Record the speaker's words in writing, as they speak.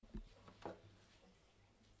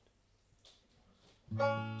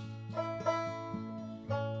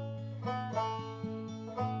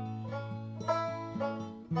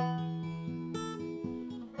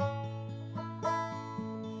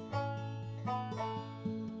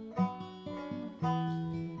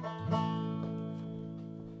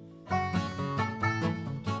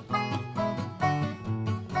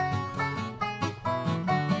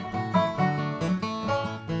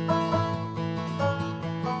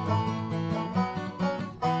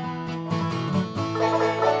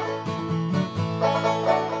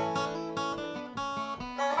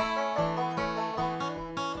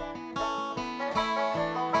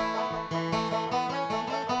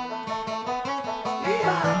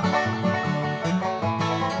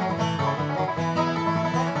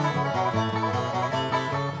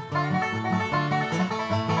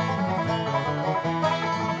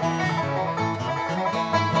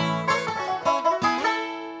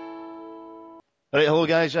Right, hello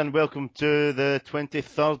guys, and welcome to the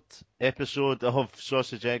 23rd episode of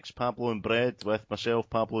Sausage-Egg-Pablo-n-Bread with myself,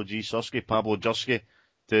 Pablo G. Susky, Pablo Jusky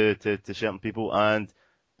to certain people, and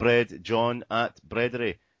Bread John at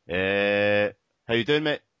Breadery. How you doing,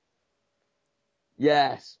 mate?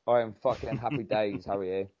 Yes, I am fucking happy days. How are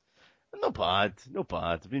you? Not bad.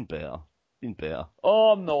 Been better.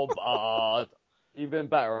 Oh, I'm not bad. You've been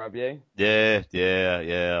better, have you? Yeah.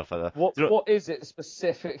 I've had a... What is it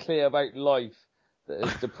specifically about life that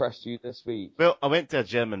has depressed you this week? Well, I went to a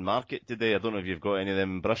German market today. I don't know if you've got any of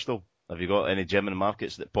them in Bristol. Have you got any German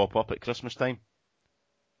markets that pop up at Christmas time?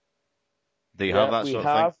 Do you have that sort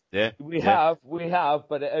of thing? Yeah. We have,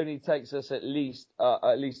 but it only takes us at least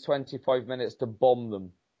 25 minutes to bomb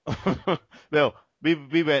them. Well,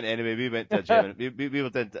 we went anyway. We went to a German. we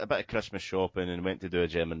did a bit of Christmas shopping and went to do a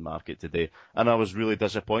German market today. And I was really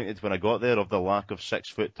disappointed when I got there of the lack of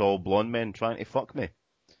 6-foot tall blonde men trying to fuck me.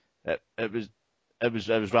 It was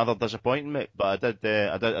rather disappointing, mate. But I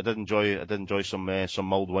did enjoy some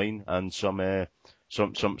mulled wine and some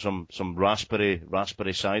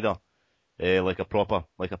raspberry cider. Like a proper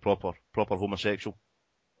homosexual.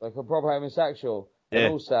 Like a proper homosexual.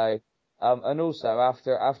 Yeah. And also,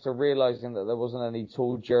 after realizing that there wasn't any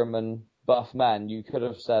tall German buff men, you could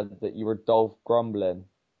have said that you were Dolph Grumbling.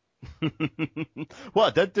 What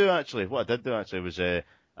I did do actually was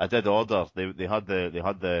I did order. They had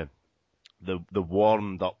the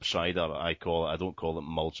warmed up cider. I call it. I don't call it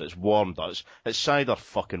mulled. It's warmed up. It's cider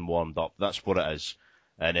fucking warmed up. That's what it is.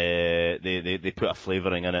 And they put a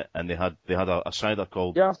flavouring in it, and they had a cider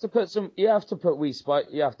called. You have to put wee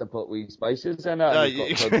spices in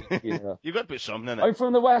it. You've got to put something in it. I'm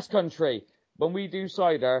from the West Country. When we do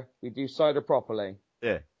cider properly.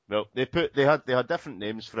 Yeah. Well, they had different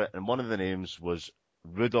names for it, and one of the names was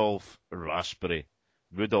Rudolph Raspberry.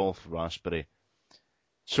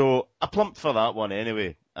 So I plumped for that one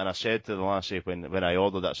anyway, and I said to the lassie when I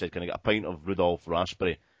ordered it, I said, "Can I get a pint of Rudolph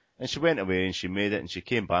Raspberry?" And she went away and she made it and she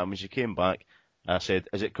came back. When she came back, I said,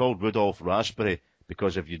 "Is it called Rudolph Raspberry?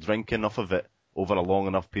 Because if you drink enough of it over a long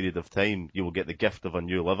enough period of time, you will get the gift of a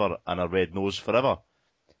new liver and a red nose forever."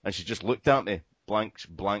 And she just looked at me, blank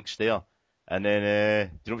stare. And then,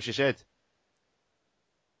 do you know what she said?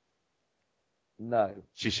 No.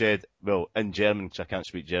 She said, well, in German, because I can't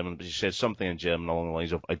speak German, but she said something in German along the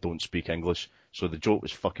lines of, "I don't speak English." So the joke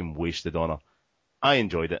was fucking wasted on her. I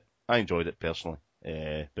enjoyed it personally.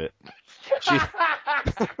 But she,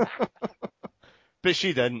 but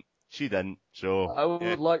she didn't. So I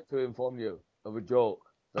would like to inform you of a joke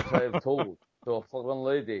that I have told to a fucking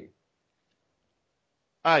lady.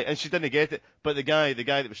 Aye, and she didn't get it. But the guy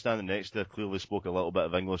that was standing next to her clearly spoke a little bit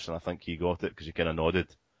of English, and I think he got it because he kind of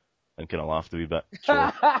nodded and kind of laughed a wee bit.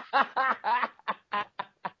 So.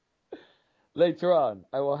 Later on,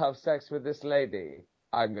 I will have sex with this lady.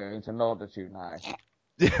 I'm going to nod at you now.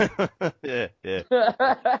 yeah.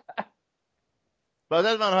 But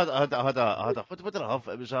then, man, I had a what did I have?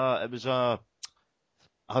 It was a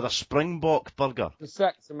I had a Springbok burger.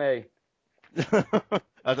 Vasectomy. I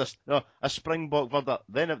had a Springbok burger.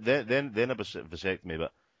 Then a vasectomy,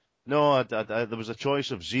 but no, there was a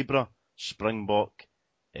choice of zebra, Springbok,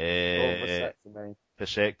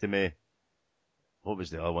 vasectomy. What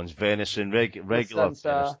was the other ones? Venison, regular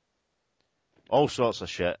venison. All sorts of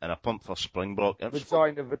shit, and I pumped for Springbok.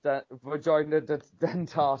 Vagina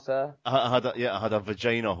dentata. I had a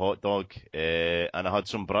vagina hot dog, and I had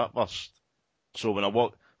some bratwurst. So when I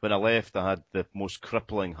left, I had the most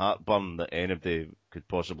crippling heartburn that anybody could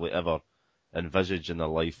possibly ever envisage in their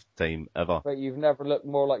lifetime ever. But you've never looked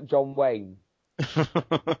more like John Wayne.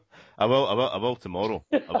 I will tomorrow.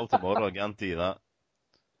 I guarantee you that.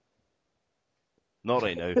 Not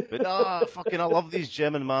right now. But I love these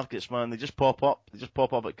German markets, man. They just pop up. They just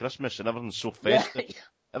pop up at Christmas, and everyone's so Yeah, festive.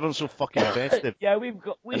 Everyone's so fucking festive, yeah. We've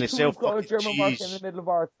got and they sell we've got a fucking German market in the cheese. middle of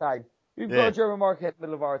our town. We've got Yeah. a German market in the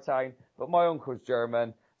middle of our town, but my uncle's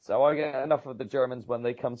German, so I get enough of the Germans when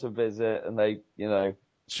they come to visit, and they,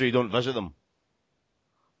 So you don't visit them.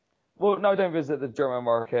 well, no, I don't visit the German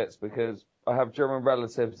markets because I have German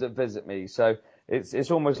relatives that visit me, so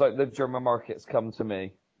it's almost like the German markets come to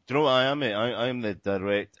me. Do you know what I am, mate? I'm the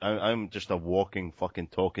direct. I'm just a walking, fucking,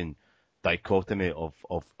 talking dichotomy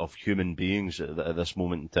of human beings at this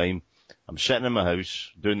moment in time. I'm sitting in my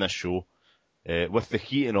house doing this show with the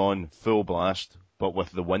heating on full blast, but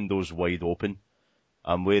with the windows wide open.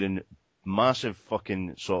 I'm wearing massive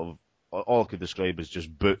fucking sort of all I could describe as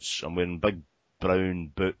just boots. I'm wearing big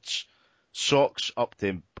brown boots, socks up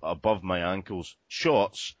to above my ankles,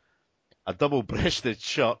 shorts, a double-breasted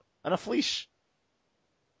shirt, and a fleece.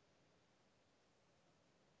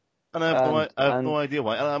 And And I have no and idea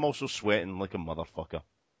why. And I'm also sweating like a motherfucker.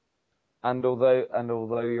 and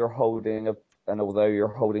although you're holding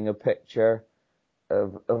a picture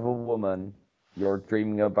of a woman, you're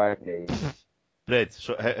dreaming about me. Bread.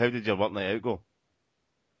 So how did your work night out go?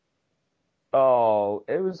 Oh,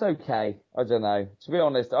 it was okay. I don't know. To be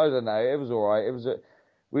honest, I don't know. It was all right. It was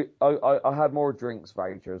I had more drinks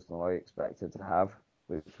vouchers than I expected to have,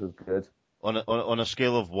 which was good. On a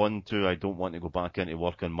scale of 1 to I don't want to go back into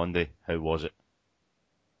work on Monday, how was it?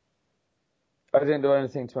 I didn't do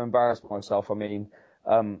anything to embarrass myself. I mean,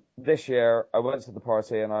 this year I went to the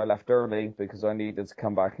party and I left early because I needed to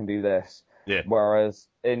come back and do this. Yeah. Whereas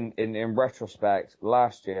in retrospect,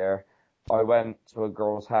 last year I went to a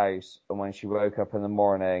girl's house and when she woke up in the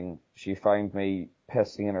morning, she found me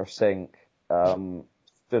pissing in her sink,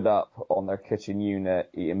 stood up on their kitchen unit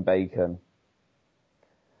eating bacon.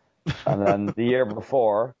 And then the year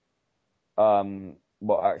before,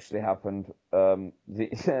 what actually happened, the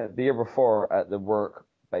the year before at the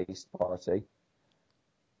work-based party.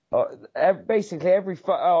 Basically, I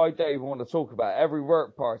don't even want to talk about it. Every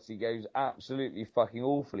work party goes absolutely fucking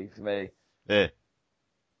awfully for me. Yeah.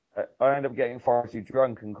 I end up getting far too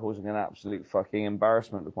drunk and causing an absolute fucking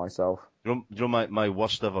embarrassment of myself. Do you know my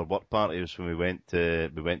worst ever work party was when we went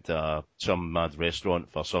to some mad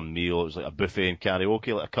restaurant for some meal. It was like a buffet and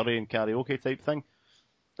karaoke, like a curry and karaoke type thing.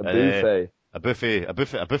 A And buffet.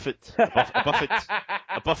 a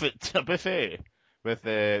buffet with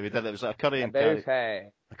we did it was like a curry A and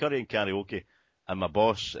buffet. karaoke, and my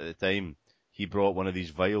boss at the time he brought one of these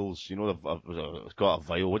vials, you know, it's got a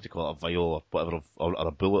vial, what do you call it, a vial or whatever, or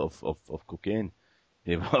a bullet of cocaine,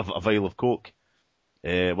 yeah, a vial of coke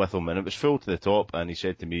with him, and it was full to the top, and he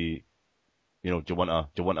said to me, you know, do you want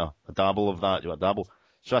a dabble of that? Do you want a dabble?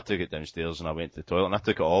 So I took it downstairs and I went to the toilet and I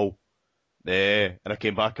took it all. And I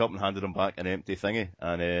came back up and handed him back an empty thingy,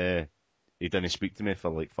 and he didn't speak to me for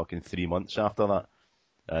like fucking 3 months after that.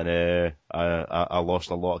 And I lost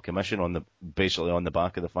a lot of commission basically on the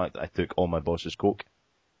back of the fact that I took all my boss's coke.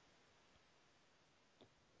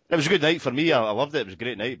 It was a good night for me. I loved it. It was a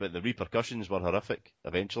great night, but the repercussions were horrific.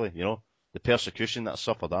 Eventually, you know, the persecution that I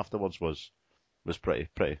suffered afterwards was pretty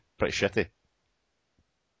shitty.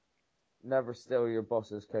 Never steal your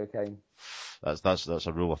boss's cocaine. That's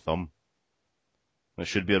a rule of thumb. It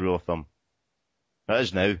should be a rule of thumb. It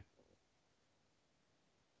is now.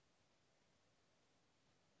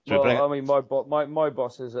 So we bring Well, it. I mean, my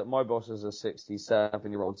boss is a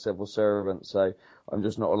 67-year-old civil servant, so I'm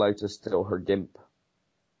just not allowed to steal her gimp.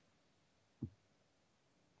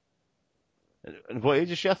 And what age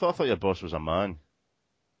is she? I thought your boss was a man.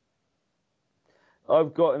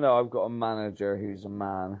 I've got a manager who's a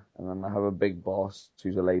man, and then I have a big boss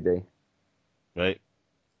who's a lady. Right.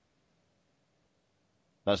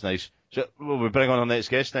 That's nice. So will we bring on our next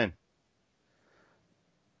guest then?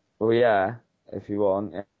 Well, yeah, if you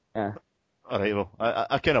want, yeah. Yeah, All right. Well,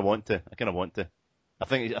 I kind of want to. I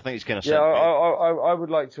think he's kind of yeah, sitting tight. I would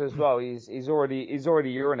like to as well. He's already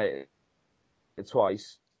urinated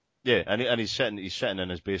twice. Yeah, and he's sitting in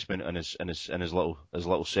his basement in his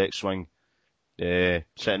little sex swing,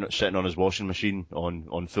 sitting on his washing machine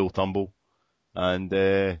on full tumble, and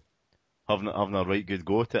having a right good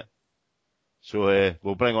go at it. So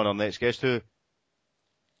we'll bring on our next guest who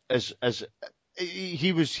is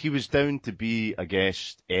he was down to be a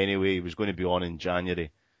guest anyway. He was going to be on in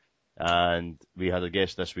January, and we had a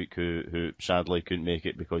guest this week who sadly couldn't make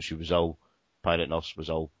it because she was ill. Pirate Nurse was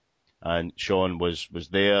ill, and Sean was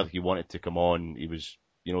there. He wanted to come on. He was,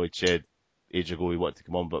 you know, he'd said ages ago he wanted to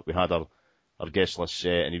come on, but we had our guest list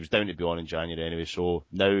set, and he was down to be on in January anyway. So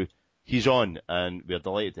now he's on, and we're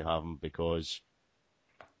delighted to have him because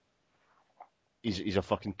he's a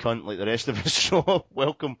fucking cunt like the rest of us. So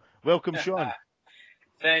welcome, Sean.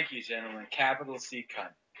 Thank you, gentlemen. Capital C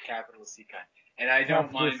cunt. Capital C cunt. And I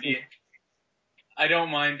don't mind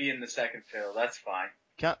being the second fiddle. That's fine.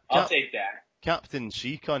 I'll take that. Captain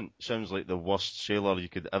C cunt sounds like the worst sailor you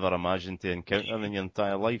could ever imagine to encounter in your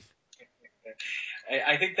entire life.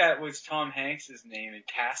 I think that was Tom Hanks' name in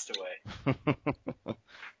Castaway.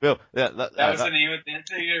 Well, that was the name of the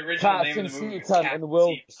original name of the movie. Captain C cunt and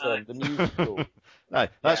Wilson, the musical. Aye,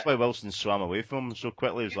 that's why Wilson swam away from him so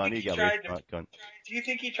quickly. He was like, I need to get away from that cunt. Do you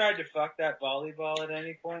think he tried to fuck that volleyball at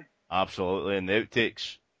any point? Absolutely, in the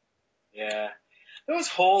outtakes. Yeah. Those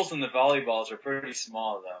holes in the volleyballs are pretty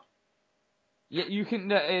small, though. Yeah, you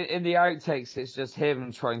can, in the outtakes, it's just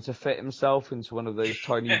him trying to fit himself into one of those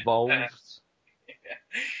tiny bowls.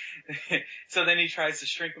 So then he tries to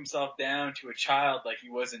shrink himself down to a child like he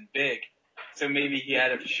wasn't big. So maybe he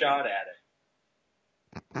had a shot at it.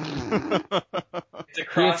 It's a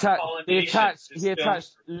cross-pollination.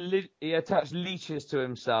 He attached leeches to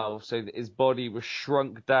himself so that his body was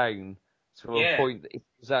shrunk down to a point that it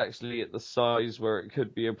was actually at the size where it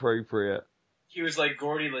could be appropriate. He was like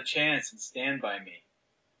Gordy LaChance in Stand By Me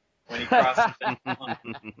when he crossed the line.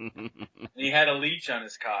 And he had a leech on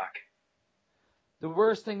his cock. The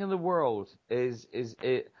worst thing in the world is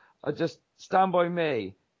I just Stand By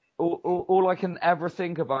Me. All I can ever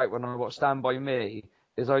think about when I watch Stand By Me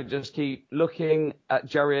is I just keep looking at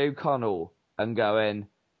Jerry O'Connell and going,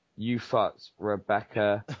 "You fucked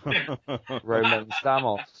Rebecca Roman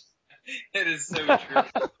Stamos." It is so true.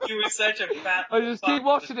 He was such a fat. I just keep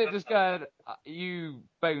watching it, just going, "You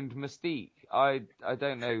boned Mystique." I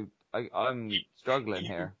don't know. I'm struggling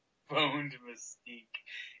here. Boned Mystique.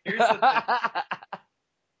 Here's the thing.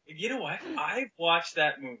 You know what? I've watched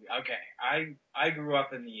that movie. Okay, I grew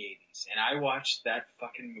up in the 80s, and I watched that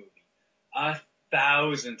fucking movie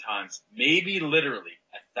 1,000 times. Maybe literally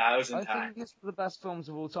 1,000 times. I think it's one of the best films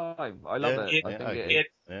of all time. I love it. I think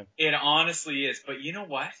it honestly is. But you know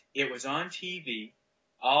what? It was on TV,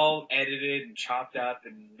 all edited and chopped up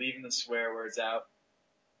and leaving the swear words out.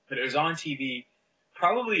 But it was on TV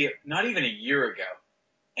probably not even a year ago.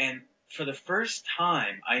 And for the first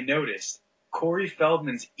time, I noticed Corey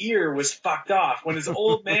Feldman's ear was fucked off when his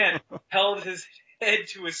old man held his head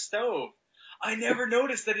to a stove. I never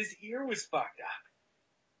noticed that his ear was fucked up.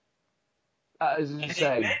 That is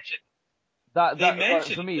insane.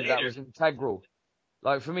 For me, that was integral.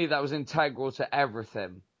 Like, for me, that was integral to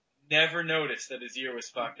everything. Never noticed that his ear was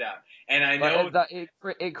fucked up. And I know that it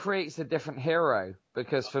creates a different hero,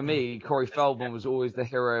 because for me, Corey Feldman was always the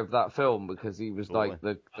hero of that film, because he was like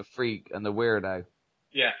the freak and the weirdo.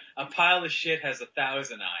 Yeah, a pile of shit has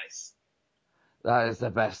 1,000 eyes. That is the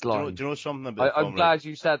best line. Do you know something about the film? I'm glad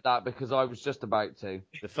you said that, because I was just about to.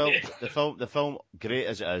 The film, great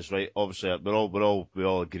as it is, right? Obviously, we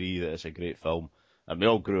all agree that it's a great film, and we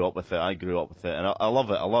all grew up with it. I grew up with it, and I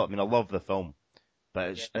love it. I love the film, but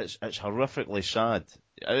it's horrifically sad.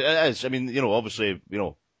 It is. I mean, obviously,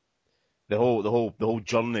 the whole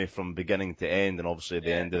journey from beginning to end, and obviously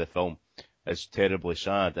the end of the film is terribly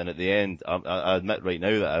sad. And at the end, I admit right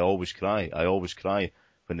now that I always cry. I always cry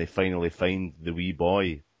when they finally find the wee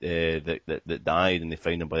boy that died, and they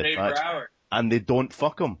find him by the tracks, and they don't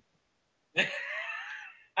fuck him. Teddy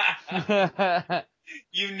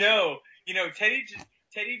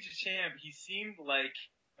DeChamp, he seemed like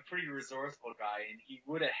a pretty resourceful guy, and he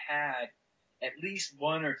would have had at least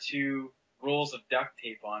 1 or 2 rolls of duct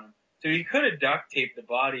tape on him. So he could have duct taped the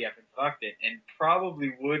body up and fucked it, and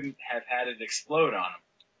probably wouldn't have had it explode on him.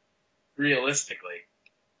 Realistically.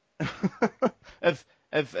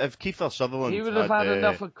 If Kiefer Sutherland, he would have had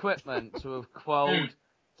enough equipment to have quelled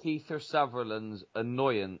Kiefer Sutherland's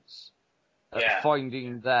annoyance at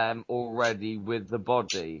finding them already with the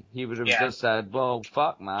body. He would have just said, "Well,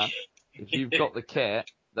 fuck, man. If you've got the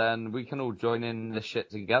kit, then we can all join in this shit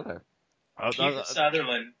together." Kiefer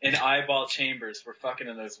Sutherland and Eyeball Chambers were fucking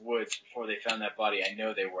in those woods before they found that body. I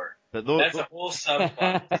know they were. That's a whole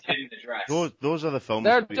subplot that's hidden address. Those are the films.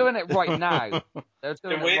 They're doing it right now. They're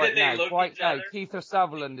doing the way it right that they now. look Right each now, other. Kiefer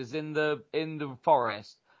Sutherland is in the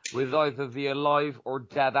forest with either the alive or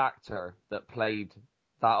dead actor that played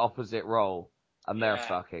that opposite role, and they're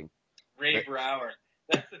fucking. Ray Brower.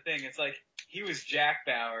 That's the thing. It's like, he was Jack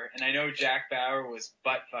Bauer, and I know Jack Bauer was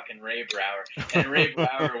butt fucking Ray Brower, and Ray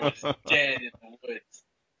Brower was dead in the woods.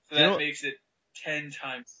 So that makes it 10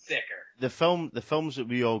 times sicker. The films that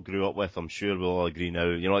we all grew up with, I'm sure we'll all agree now.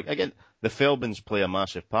 Again, the Feldmans play a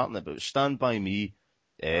massive part in it, but Stand By Me,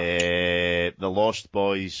 The Lost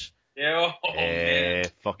Boys, man.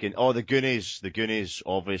 the Goonies,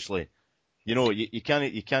 obviously. you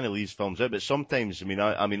can't leave films out, but sometimes, I mean,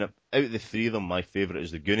 out of the three of them, my favourite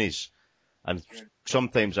is the Goonies, and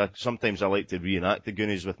sometimes I like to reenact the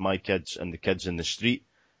Goonies with my kids and the kids in the street,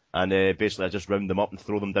 and basically I just round them up and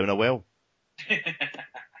throw them down a well.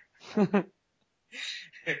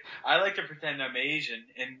 I like to pretend I'm Asian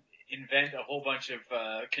and invent a whole bunch of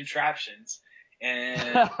contraptions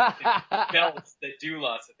and belts that do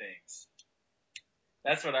lots of things.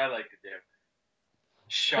 That's what I like to do.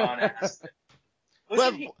 Sean Astin. I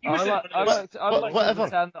like to Whatever.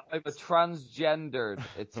 pretend that I'm a transgendered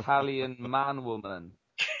Italian man-woman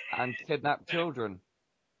and kidnap children.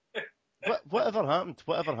 Whatever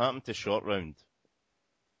happened to Short Round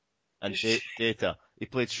and Data? He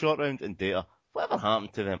played Short Round and Data. Whatever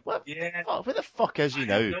happened to them? Where the fuck is he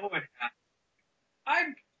now? I don't know what happened.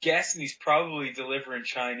 I'm guessing he's probably delivering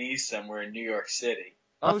Chinese somewhere in New York City.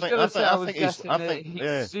 I was guessing that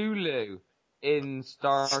he's Zulu in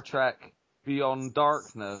Star Trek Beyond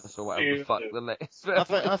Darkness or whatever the fuck the latest. I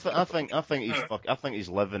think he's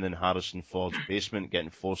living in Harrison Ford's basement,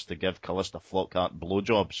 getting forced to give Callista Flockhart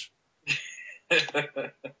blowjobs.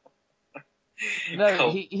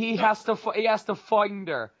 No, he has to find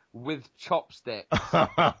her with chopsticks. Keep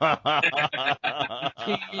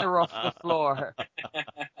her off the floor.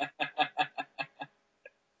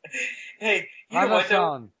 Hey, you know what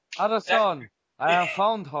though? Harrison, I have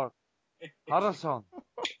found her. Harrison.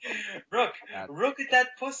 Look at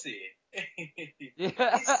that pussy.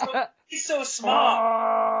 Yeah. He's so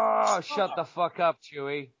smart. Oh, shut the fuck up,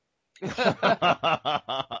 Chewie.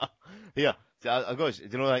 Yeah, I do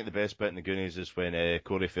you know, I think the best bit in the Goonies is when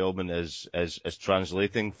Corey Feldman is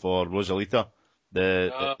translating for Rosalita,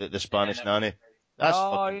 the Spanish nanny. That's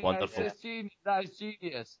fucking wonderful. That is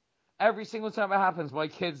genius. Every single time it happens, my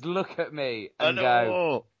kids look at me and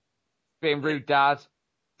go, being rude, Dad.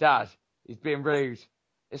 Dad, he's being rude.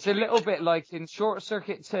 It's a little bit like in Short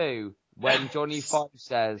Circuit 2 when Johnny Five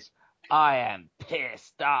says, I am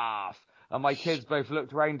pissed off. And my kids both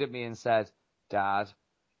looked around at me and said, Dad,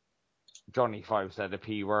 Johnny Five said a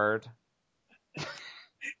P word.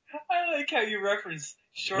 I like how you reference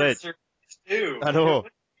Short Circuit 2. I know.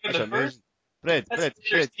 That's amazing. That's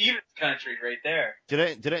Fisher Stevens country right there. Do you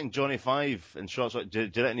reckon Johnny Five in Short Circuit, do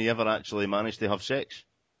you reckon he ever actually managed to have sex?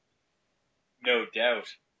 No doubt.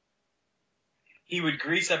 He would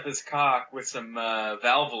grease up his cock with some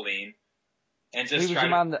Valvoline and just He was a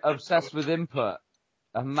man obsessed with input.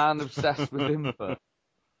 A man obsessed with input.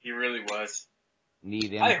 He really was.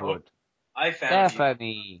 Need input. I found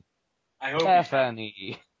Stephanie. I hope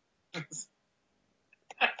Stephanie.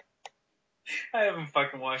 I haven't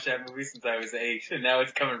fucking watched that movie since I was 8, and now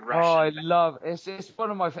it's coming rushing. Oh, I love it. It's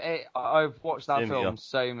one of my. I've watched that film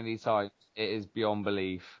so many times. It is beyond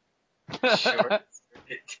belief. Short Circuit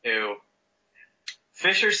 2.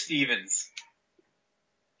 Fisher Stevens.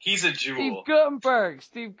 He's a jewel.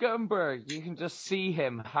 Steve Guttenberg. You can just see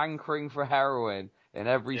him hankering for heroin in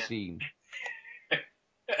every scene.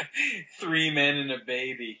 3 men and a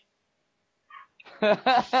baby.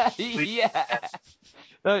 Yeah.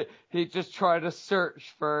 He just tried to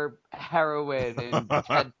search for heroin in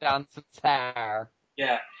Ted Danson's hair.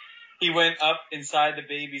 Yeah. He went up inside the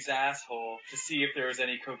baby's asshole to see if there was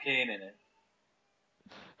any cocaine in it.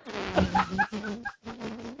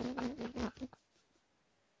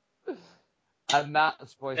 And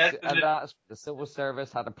that's why the Civil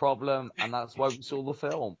Service had a problem, and that's why we saw the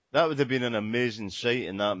film. That would have been an amazing sight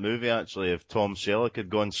in that movie, actually, if Tom Selleck had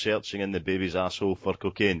gone searching in the baby's asshole for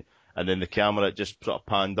cocaine, and then the camera just sort of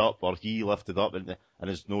panned up, or he lifted up, and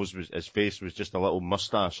his face was just a little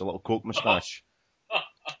mustache, a little coke mustache.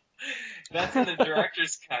 That's in the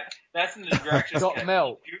director's cut. Got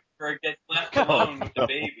milk. Gutenberg gets left alone with the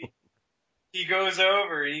baby. He goes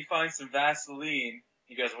over and he finds some Vaseline.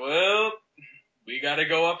 He goes, well, we gotta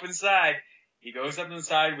go up inside. He goes up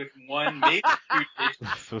inside with one, maybe 2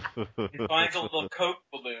 dishes. He finds a little Coke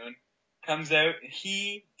balloon, comes out, and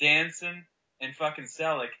he, Danson, and fucking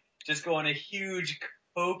Selleck just go on a huge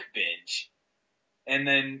Coke binge. And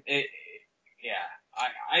then,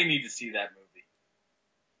 I need to see that movie.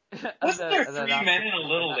 Wasn't there 3 men and a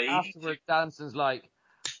little lady? Afterward, Danson's like,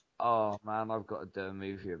 oh man, I've got to do a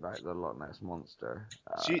movie about the Loch Ness Monster.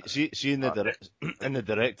 See in the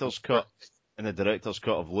director's cut,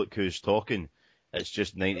 of Look Who's Talking, it's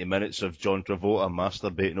just 90 minutes of John Travolta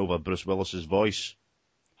masturbating over Bruce Willis's voice.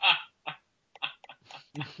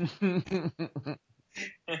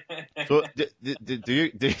 So, do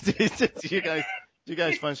you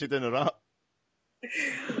guys fancy doing a rap?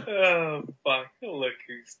 Oh fuck! Look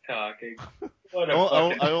who's talking. What a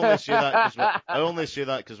I only say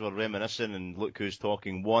that because we're reminiscing, and Look Who's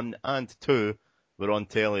Talking 1 and 2 were on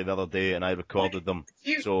telly the other day, and I recorded them,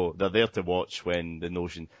 so they're there to watch when the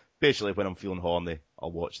notion. Basically, when I'm feeling horny,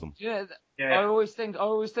 I'll watch them. Yeah, I always think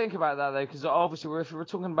about that though, because obviously if we're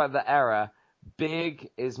talking about the era, Big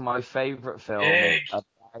is my favourite film about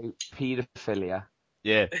paedophilia.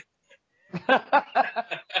 Yeah.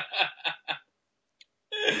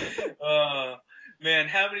 Oh, man,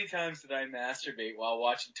 how many times did I masturbate while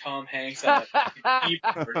watching Tom Hanks on the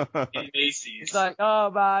keyboard in Macy's? It's like,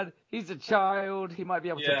 oh man, he's a child. He might be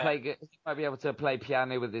able to play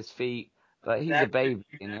piano with his feet, but he's a baby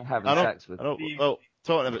and you're having sex with him. Well,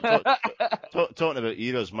 talking about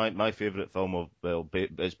eras, my favourite film of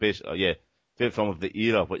it's basically favourite film of the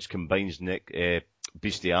era, which combines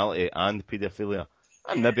bestiality and paedophilia,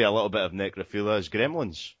 and maybe a little bit of necrophilia, is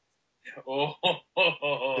Gremlins.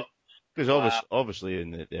 Because obviously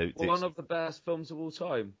in the outtakes, one of the best films of all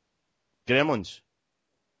time. Gremlins.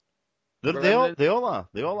 They all are.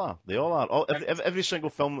 Every single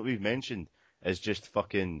film that we've mentioned is just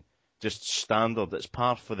standard. It's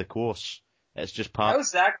par for the course. It's just part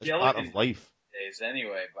of life. Days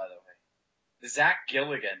anyway, by the way. Zach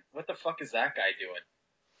Gilligan. What the fuck is that guy doing?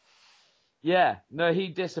 Yeah, no, he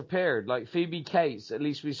disappeared. Like Phoebe Cates, at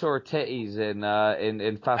least we saw her titties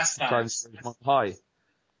in Fast Times at High.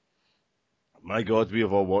 My God, we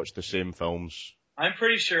have all watched the same films. I'm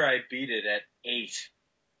pretty sure I beat it at 8.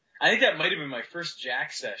 I think that might have been my first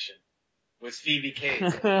Jack session. Was Phoebe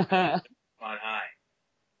Cates on High.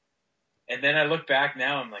 And then I look back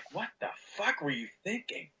now, I'm like, what the fuck were you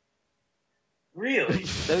thinking? Really?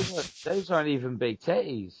 Those aren't even big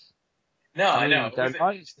titties. No, I know. They're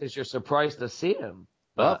nice because you're surprised to see them.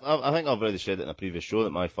 But well, I think I've already said it in a previous show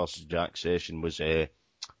that my first Jack session was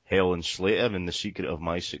Helen Slater in The Secret of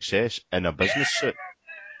My Success in a business suit.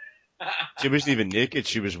 She wasn't even naked.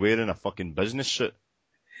 She was wearing a fucking business suit.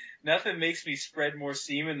 Nothing makes me spread more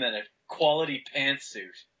semen than a quality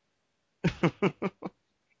pantsuit.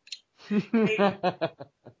 Man,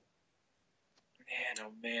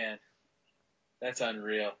 oh man. That's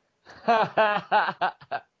unreal.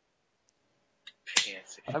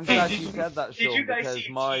 I'm glad you said that, Sean, because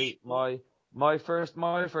my first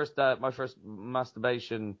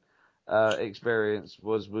masturbation experience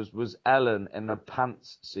was Ellen in a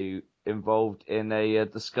pantsuit involved in a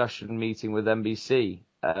discussion meeting with NBC,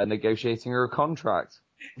 negotiating her contract.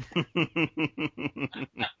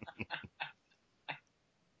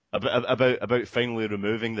 about finally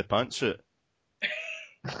removing the pantsuit.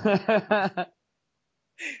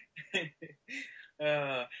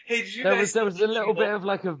 Hey, did you there guys? Was a little bit of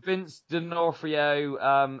like a Vince D'Onofrio,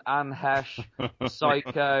 Anne Hesh,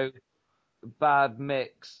 Psycho, bad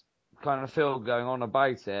mix kind of feel going on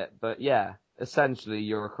about it, but yeah, essentially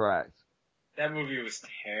you're correct. That movie was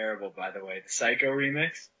terrible, by the way. The Psycho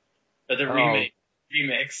remix, or the remake.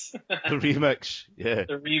 Remix. The remix, yeah.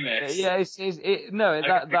 The remix. Yeah,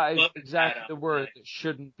 that is exactly the word that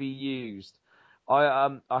shouldn't be used. I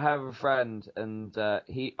have a friend, and I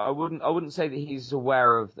wouldn't say that he's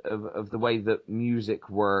aware of the way that music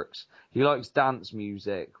works. He likes dance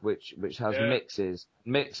music, which has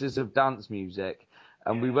mixes of dance music,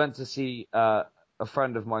 and we went to see a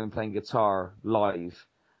friend of mine playing guitar live,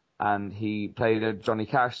 and he played a Johnny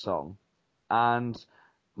Cash song, and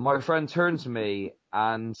my friend turned to me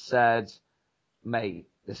and said, "Mate,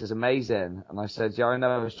 this is amazing." And I said, "Yeah, I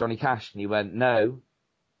know it's Johnny Cash." And he went, "No.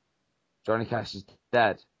 Johnny Cash is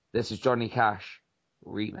dead. This is Johnny Cash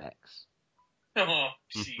remix." Oh,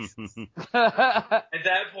 Jesus. At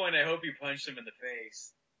that point, I hope you punched him in the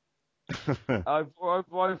face. I've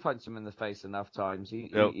punched him in the face enough times. He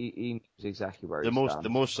knows exactly where he stands. The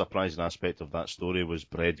most surprising aspect of that story was,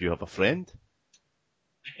 Bread, you have a friend?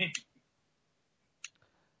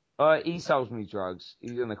 He sells me drugs.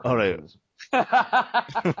 He's in the criminals. All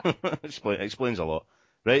right. Explains a lot.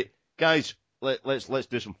 Right, guys, let's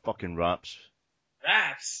do some fucking raps.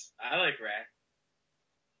 Raps? I like rap.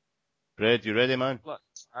 Bread, you ready, man?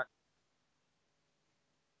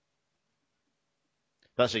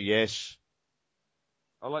 That's a yes.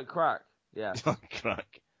 I like crack. Yeah.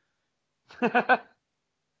 Crack.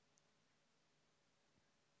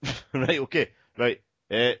 Right, okay. Right.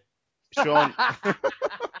 Sean.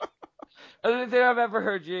 I don't think I've ever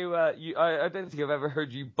heard you. I don't think I've ever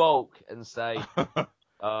heard you bulk and say. Well,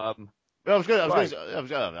 I was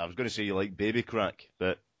going to say you like baby crack,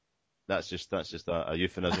 but that's just a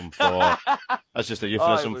euphemism for. That's just a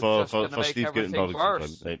euphemism for Steve getting public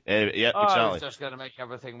employment. Right. Yeah, exactly. I was just going to make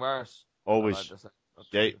everything worse. Always.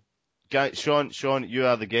 Right. Guys, Sean, you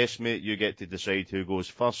are the guest, mate. You get to decide who goes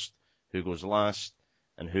first, who goes last,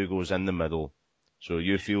 and who goes in the middle. So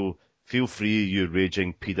you feel free, you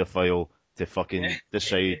raging paedophile, to fucking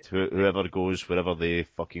decide whoever goes wherever they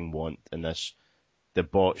fucking want in this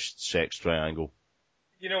debauched sex triangle.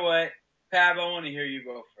 You know what, Pab? I want to hear you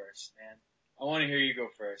go first, man. I want to hear you go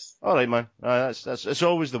first. All right, man. That's it's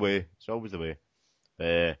always the way. It's always the way.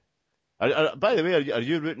 By the way, are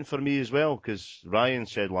you rooting for me as well? Because Ryan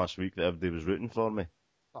said last week that everybody was rooting for me.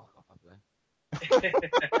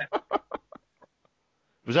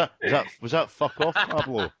 Was that fuck off,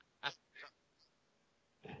 Pablo?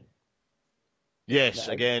 Yes,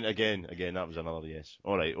 No. again. That was another yes.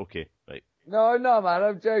 All right, okay, right. No, man.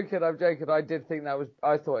 I'm joking. I did think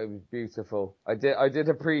I thought it was beautiful. I did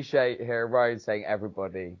appreciate hearing Ryan saying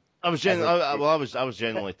everybody. I was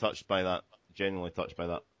genuinely touched by that. Genuinely touched by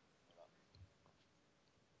that.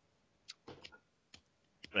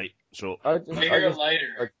 Right, so. Bigger or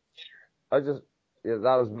lighter? Yeah,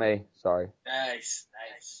 that was me. Sorry. Nice.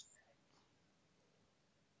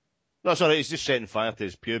 No, it's alright. He's just setting fire to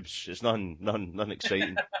his pubes. It's nothing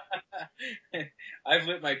exciting. I've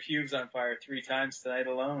lit my pubes on fire 3 times tonight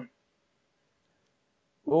alone.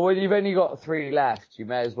 Well, when you've only got 3 left, you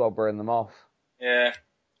may as well burn them off. Yeah.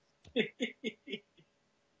 Yeah.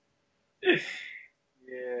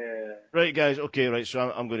 Right, guys. Okay, right. So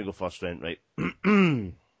I'm going to go first, then. Right.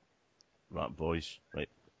 Right, boys. Right.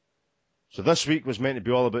 So this week was meant to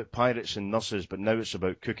be all about pirates and nurses, but now it's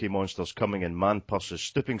about cookie monsters coming in man purses,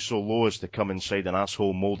 stooping so low as to come inside an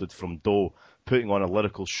asshole moulded from dough, putting on a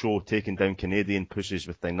lyrical show, taking down Canadian pussies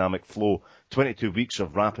with dynamic flow. 22 weeks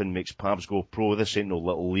of rapping makes Pabs go pro. This ain't no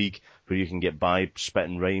little league where you can get by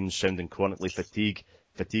spitting rhymes, sounding chronically fatigued,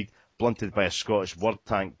 blunted by a Scottish word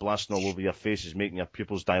tank, blasting all over your faces, making your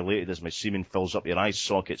pupils dilated as my semen fills up your eye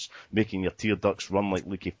sockets, making your tear ducts run like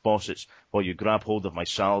leaky faucets, while you grab hold of my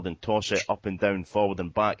salad and toss it up and down, forward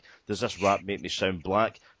and back. Does this rap make me sound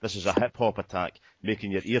black? This is a hip-hop attack,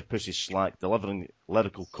 making your ear pussy slack, delivering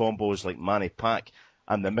lyrical combos like Manny Pack.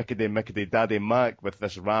 I'm the Mickey Daddy Mac. With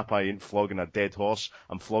this rap, I ain't flogging a dead horse.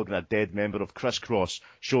 I'm flogging a dead member of Crisscross.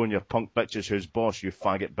 Showing your punk bitches who's boss, you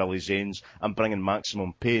faggot Billy Zanes. I'm bringing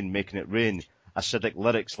maximum pain, making it rain. Acidic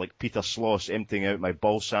lyrics like Peter Sloss, emptying out my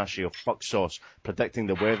ball sachet of fuck sauce, predicting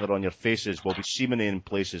the weather on your faces. Will be semen in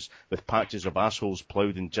places with patches of assholes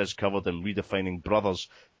ploughed and jizz covered and redefining brothers,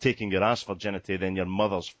 taking your ass virginity, then your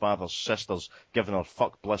mother's, father's, sisters, giving her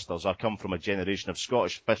fuck blisters. I come from a generation of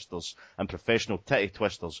Scottish fisters and professional titty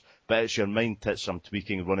twisters, but it's your mind tits I'm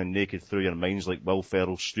tweaking, running naked through your minds like Will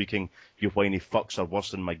Ferrell streaking. You whiny fucks are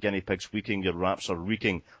worse than my guinea pig squeaking. Your raps are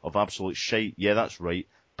reeking of absolute shite. Yeah, that's right.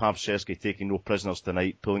 Pav Sersky taking no prisoners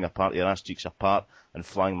tonight, pulling apart your ass cheeks apart and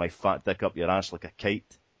flying my fat dick up your ass like a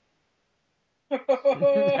kite.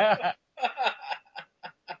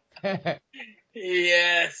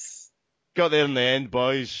 Yes. Got there in the end,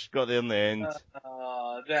 boys. Got there in the end.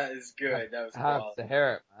 Oh, that is good. That was Happy quality. to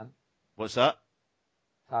hear it, man. What's that?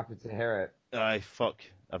 Happy to hear it. Aye, fuck.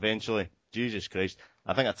 Eventually. Jesus Christ.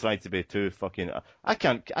 I think I tried to be too fucking... I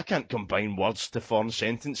can't combine words to form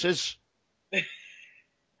sentences.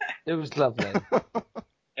 It was lovely.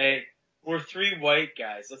 Hey, we're 3 white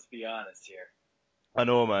guys. Let's be honest here. I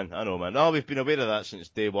know, man. No, we've been aware of that since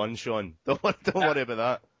day one, Sean. Don't worry about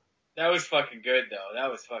that. That was fucking good, though. That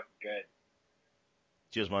was fucking good.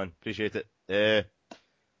 Cheers, man. Appreciate it.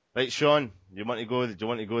 Right, Sean, do you want to go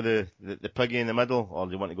the piggy in the middle, or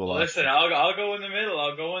do you want to go last? Listen, I'll go in the middle.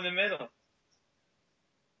 I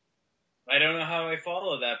don't know how I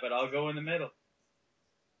follow that, but I'll go in the middle.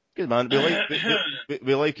 Good, man.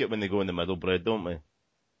 We like it when they go in the middle, Bread, don't we?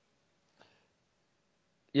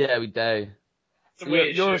 Yeah, we do.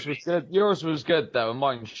 Yours was good. Yours was good though, and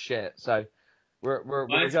mine's shit. So we're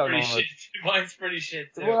going on. Shit. Mine's pretty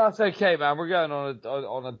shit too. Well, that's okay, man. We're going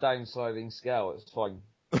on a downsliding scale. It's fine.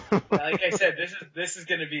 Like I said, this is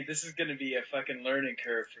gonna be a fucking learning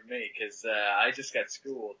curve for me because I just got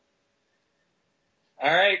schooled.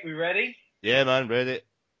 All right, we ready? Yeah, man, ready.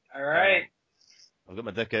 All right. I've got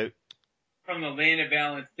my dick out. From the land of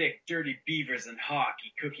Alan Thick, dirty beavers and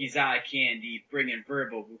hockey, cookies eye candy, bringing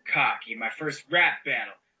verbal bukkake. My first rap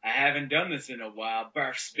battle. I haven't done this in a while.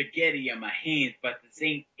 Barf spaghetti on my hands, but this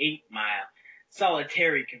ain't 8 Mile.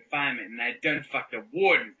 Solitary confinement, and I done fucked a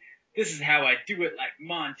warden. This is how I do it like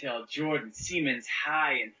Montel Jordan. Semen's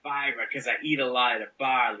high in fiber, 'cause I eat a lot of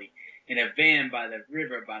barley. In a van by the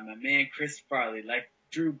river by my man Chris Farley, like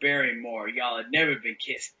Drew Barrymore. Y'all had never been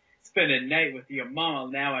kissed. Spend a night with your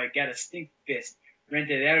mama, now I got a stink fist.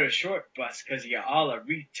 Rented out a short bus, 'cause you all are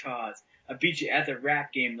retards. I beat you at the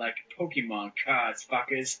rap game like Pokemon cards,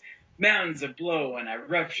 fuckers. Mountains of blow and I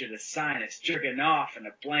ruptured a sinus, jerking off in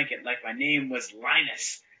a blanket like my name was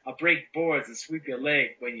Linus. I'll break boards and sweep your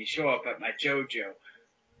leg when you show up at my dojo.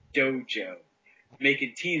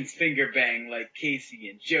 Making teens finger bang like Casey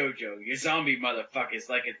and JoJo. Your zombie motherfuckers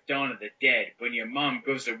like it's Dawn of the Dead. When your mom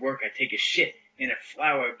goes to work, I take a shit in a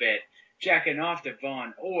flower bed. Jacking off to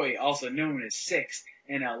Vaughn Oi, also known as Six,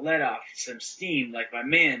 and I'll let off some steam like my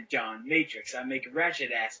man John Matrix. I make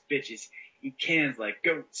ratchet ass bitches eat cans like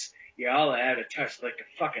goats. You all have a touch like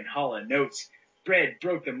a fucking Hall of Notes. Bread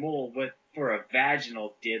broke the mold for a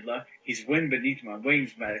vaginal diddler. He's wind beneath my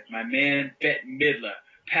wings, my man Bette Midler.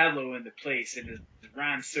 Pablo in the place, and his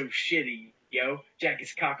rhyme's so shitty, yo. Jack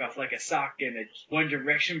his cock off like a sock in a One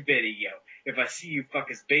Direction biddy, yo. If I see you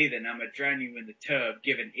fuckers bathing, I'ma drown you in the tub,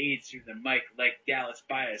 giving AIDS through the mic like Dallas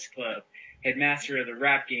Buyers Club. Headmaster of the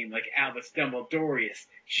rap game like Albus Dumbledorius,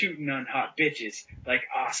 shooting on hot bitches like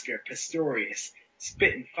Oscar Pistorius.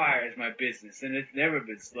 Spitting fire is my business, and it's never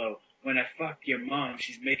been slow. When I fuck your mom,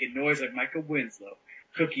 she's making noise like Michael Winslow.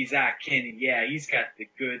 Cookies Eye Kenny, yeah, he's got the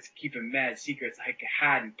goods. Keeping mad secrets like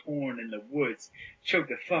hiding porn in the woods. Choke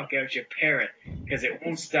the fuck out your parrot, 'cause it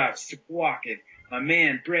won't stop squawking. My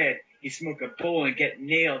man Bread, he smoke a bowl and get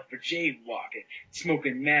nailed for jaywalking.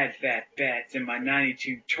 Smoking mad fat bats in my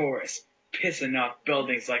 92 Taurus. Pissing off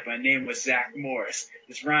buildings like my name was Zach Morris.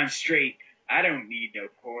 This rhyme's straight, I don't need no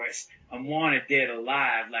chorus. I'm wanted dead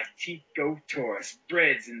alive like Tico Taurus.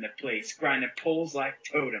 Bread's in the place, grinding poles like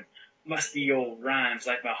totem. Musty old rhymes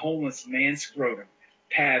like my homeless man scrotum.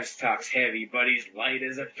 Pabs talks heavy, but he's light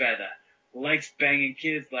as a feather. Likes banging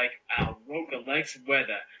kids like Al Roker likes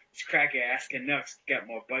weather. This cracker ass Canucks got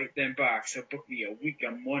more bite than bark, so book me a week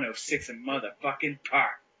on 106 in motherfucking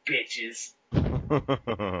Park, bitches.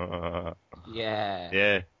 Yeah.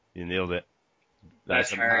 Yeah, you nailed it.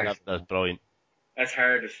 That's hard. That's brilliant. That's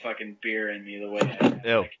hard as fucking beer in me the way I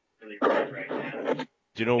Yeah. really read right now. Do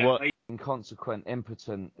you know what? Inconsequent,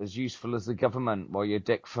 impotent, as useful as the government, while your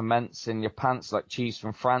dick ferments in your pants like cheese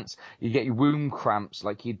from France. You get your womb cramps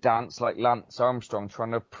like you dance like Lance Armstrong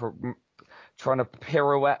trying to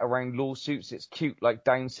pirouette around lawsuits. It's cute like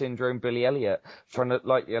Down syndrome Billy Elliot. Trying to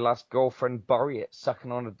like your last girlfriend bury it,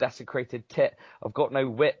 sucking on a desecrated tit. I've got no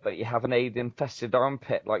wit, but you have an AIDS-infested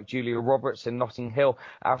armpit like Julia Roberts in Notting Hill.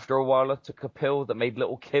 After a while I took a pill that made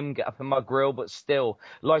little Kim get up in my grill, but still,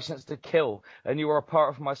 licensed to kill. And you are a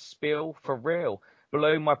part of my spiel, for real.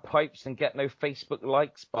 Blow my pipes and get no Facebook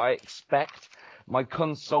likes, but I expect my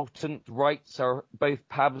consultant rights are both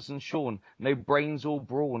Pabs and Sean. No brains or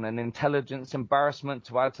brawn, and intelligence embarrassment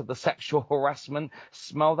to add to the sexual harassment.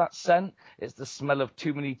 Smell that scent? It's the smell of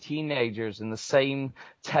too many teenagers in the same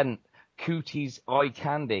tent. Cooties eye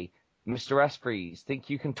candy. Mr. Espries, think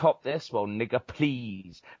you can top this? Well, nigga,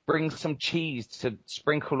 please. Bring some cheese to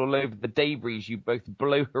sprinkle all over the debris. You both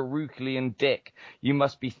blow Herculean dick. You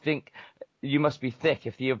must be thick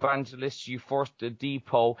if the evangelists you forced a deep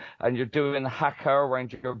hole and you're doing the hacker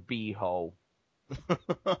around your beehole.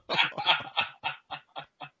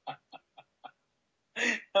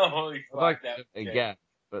 Holy fuck, Like that was good. again,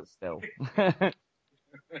 but still. That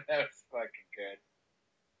was fucking good.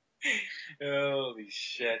 Holy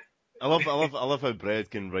shit. I love how Bread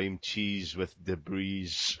can rhyme cheese with debris.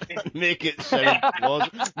 Make it sound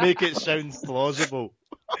plausible.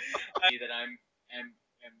 That I'm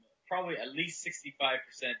probably at least 65%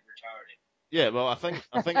 retarded. Yeah, well, I think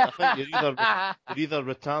you're either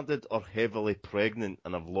retarded or heavily pregnant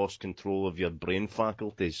and have lost control of your brain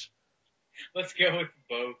faculties. Let's go with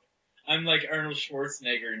both. I'm like Arnold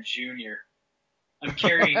Schwarzenegger in Junior. I'm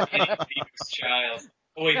carrying Kenny Beaver's child.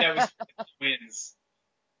 Oh wait, that was twins.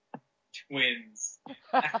 Twins.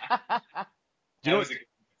 Do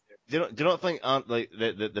you not think like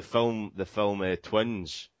the film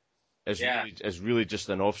Twins is really just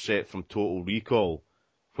an offset from Total Recall,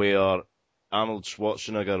 where Arnold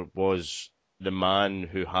Schwarzenegger was the man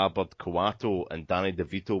who harbored Kawato and Danny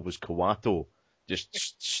DeVito was Kawato,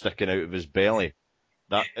 just sticking out of his belly.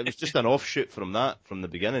 That it was just an offshoot from the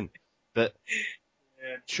beginning. But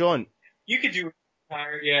Yeah. Sean, You could do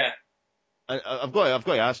yeah. I've got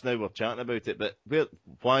to ask now. We're chatting about it, but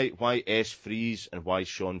why S Freeze and why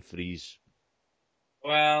Sean Freeze?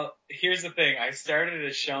 Well, here's the thing. I started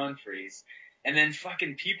as Sean Freeze, and then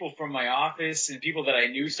fucking people from my office and people that I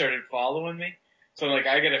knew started following me. So I'm like,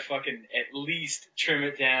 I gotta fucking at least trim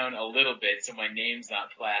it down a little bit so my name's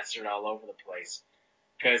not plastered all over the place.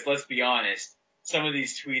 Because let's be honest, some of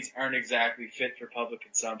these tweets aren't exactly fit for public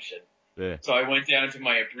consumption. Yeah. So I went down to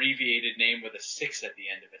my abbreviated name with a 6 at the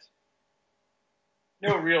end of it.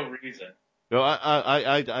 No real reason. Well,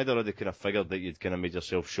 I'd already kind of figured that you'd kind of made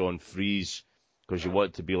yourself Sean Freeze because you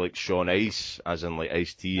want to be like Sean Ice, as in like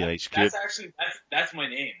Ice Tea and Ice Cube. That's actually that's my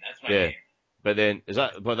name. That's my name. But then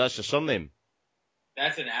but that's your surname?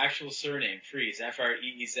 That's an actual surname, Freeze.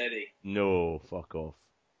 Freeze. No, fuck off.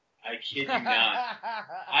 I kid you not.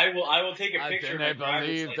 I will take a picture of my I don't driver's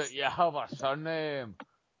believe license. that you have a surname.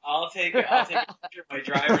 I'll take a picture of my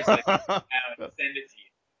driver's license now and send it to you.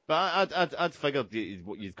 But I'd figured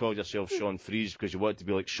you'd call yourself Sean Freeze because you wanted to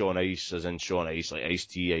be like Sean Ice, as in Sean Ice, like Ice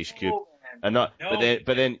T, Ice Cube, Oh, man. and that. No,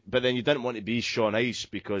 But then you didn't want to be Sean Ice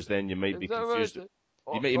because then you might be Is that confused. right?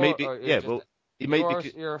 You might be, Or yeah. just, Well, you might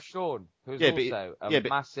be, you're Sean, who's yeah, also a yeah, but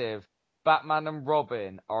massive Batman and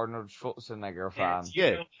Robin Arnold Schwarzenegger fan. do you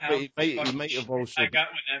yeah, know but how he fucking might have shit also I got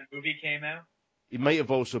when that movie came out? he might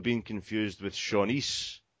have also been confused with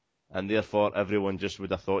Shawnice, and therefore everyone just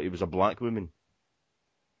would have thought he was a black woman.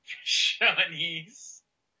 Shawnees.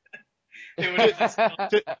 It was just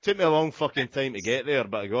Took me a long fucking time to get there,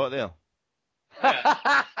 but I got there.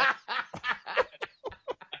 yeah.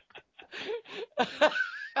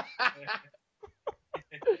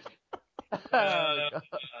 Oh, God.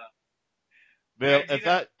 Well,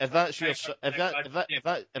 Yeah,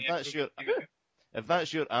 if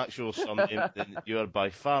that's your actual surname, then you're by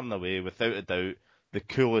far and away, without a doubt, the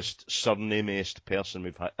coolest surnamest person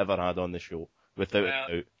we've ever had on the show, without a doubt.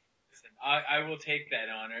 Listen, I will take that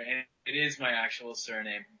honor, and it is my actual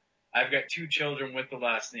surname. I've got 2 children with the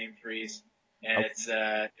last name Freeze, and it's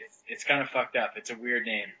kind of fucked up. It's a weird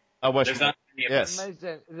name. I wish. There's not many of us.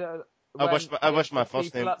 Amazing. I wish my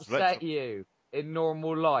first name people was upset Richard. you in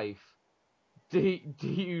normal life, do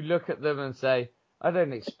you look at them and say, I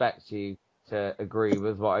don't expect you to agree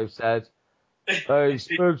with what I've said. I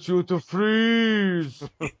expect you to freeze.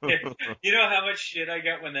 You know how much shit I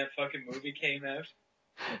got when that fucking movie came out?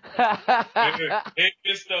 Hey,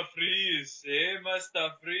 Mr. Freeze. Hey,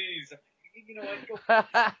 Mr. Freeze. You know what? Go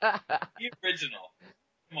the original.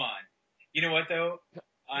 Come on. You know what, though?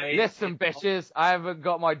 Listen, bitches, I haven't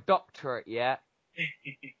got my doctorate yet.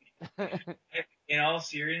 In all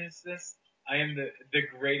seriousness, I am the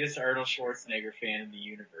greatest Arnold Schwarzenegger fan in the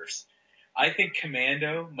universe. I think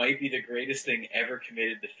Commando might be the greatest thing ever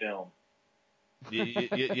committed to film.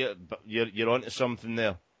 You're onto something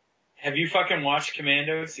there. Have you fucking watched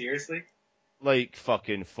Commando? Seriously? Like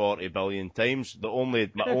fucking 40 billion times. The only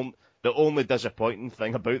disappointing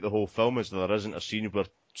thing about the whole film is that there isn't a scene where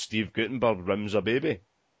Steve Guttenberg rims a baby.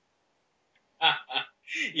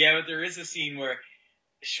 Yeah, but there is a scene where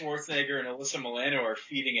Schwarzenegger and Alyssa Milano are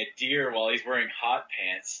feeding a deer while he's wearing hot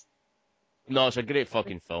pants. No, it's a great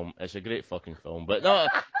fucking film. It's a great fucking film. But no,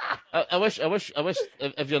 I wish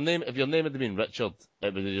if your name had been Richard,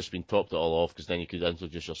 it would have just been topped it all off because then you could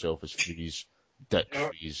introduce yourself as Freeze, Dick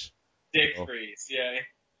Freeze. Dick Freeze, yeah.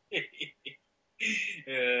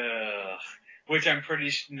 Which I'm pretty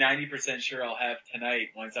 90% sure I'll have tonight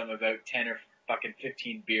once I'm about 10 or fucking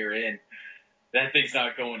 15 beer in. That thing's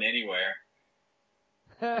not going anywhere.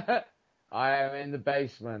 I am in the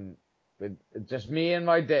basement with just me and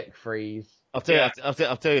my Dick Freeze. I'll tell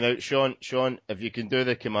you now, Sean, if you can do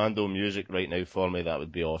the Commando music right now for me, that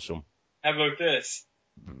would be awesome. How about this?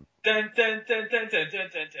 Dun, dun, dun, dun, dun, dun, dun,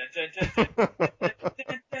 dun, dun,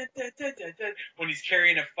 dun, dun, when he's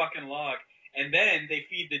carrying a fucking log, and then they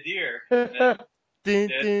feed the deer.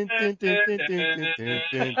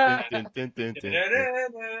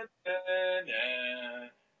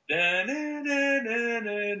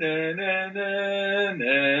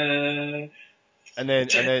 And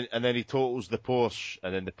then he totals the Porsche,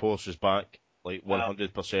 and then the Porsche is back like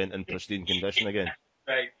 100% in pristine condition again.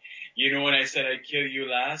 Right. You know when I said I'd kill you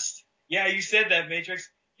last? Yeah, you said that,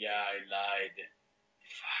 Matrix. Yeah, I lied.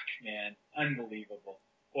 Fuck, man, unbelievable.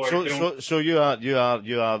 So you are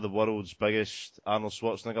the world's biggest Arnold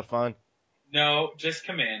Schwarzenegger fan? No, just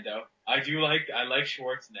Commando. I like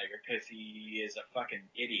Schwarzenegger because he is a fucking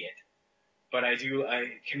idiot. But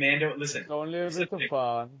Commando, listen. It's only a bit of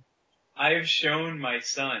fun. I've shown my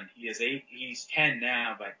son, he's 10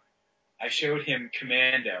 now, but I showed him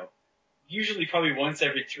Commando. Usually probably once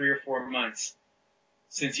every 3 or 4 months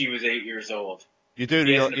since he was 8 years old. You do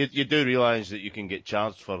realize that you can get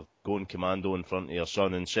charged for going commando in front of your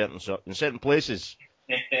son in certain places.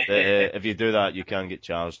 If you do that, you can get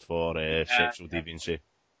charged for sexual deviancy.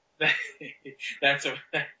 That's a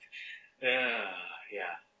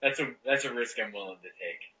risk I'm willing to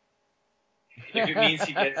take. If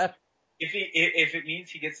it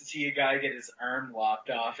means he gets to see a guy get his arm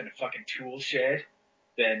lopped off in a fucking tool shed,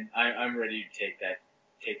 then I'm ready to take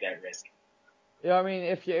that risk. Yeah, I mean,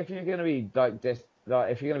 if you're gonna be if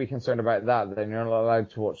you're gonna be concerned about that, then you're not allowed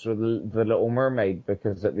to watch the Little Mermaid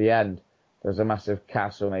because at the end there's a massive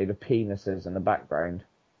castle made of penises in the background.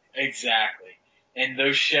 Exactly, and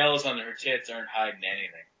those shells on her tits aren't hiding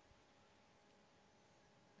anything.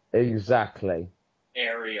 Exactly.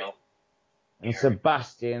 Ariel. And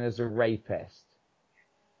Sebastian is a rapist.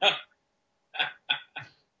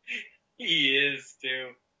 He is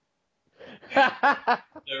too.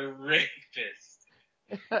 The rapist.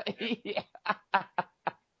 Yeah.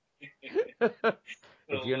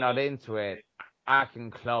 If you're not into it, I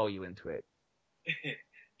can claw you into it.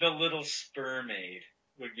 The little spermaid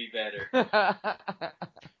would be better.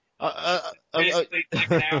 I- Basically,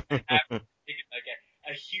 like an hour and a half, like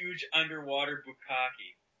a huge underwater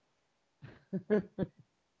bukkake.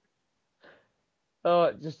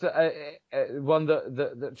 Oh, just one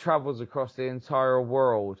that travels across the entire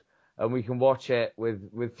world, and we can watch it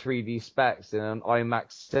with 3D specs in an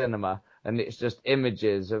IMAX cinema, and it's just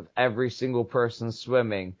images of every single person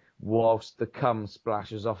swimming whilst the cum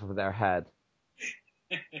splashes off of their head.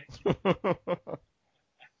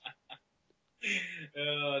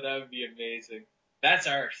 Oh, that would be amazing. That's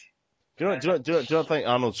art. Do you not think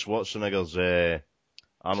Arnold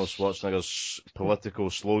Schwarzenegger's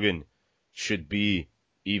political slogan should be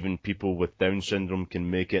even people with Down syndrome can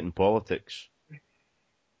make it in politics?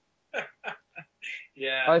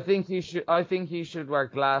 Yeah. I think he should wear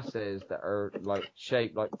glasses that are like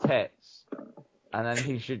shaped like tits, and then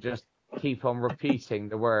he should just keep on repeating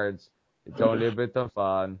the words, "It's only a bit of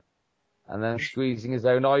fun," and then squeezing his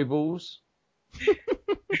own eyeballs.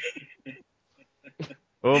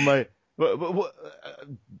 Oh my!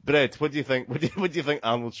 Brett, what do you think? What do you think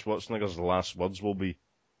Arnold Schwarzenegger's last words will be?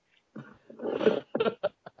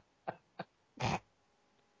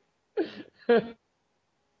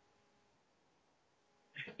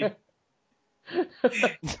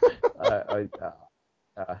 I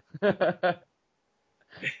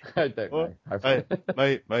don't know.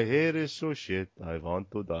 My hair is so shit, I want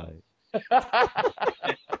to die.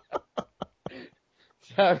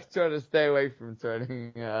 I'm trying to stay away from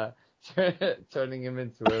turning him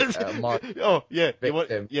into a mark Oh yeah,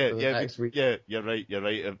 victim for the next week. yeah. You're right. Yeah.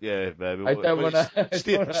 I don't want to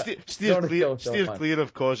steer clear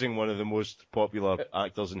of causing one of the most popular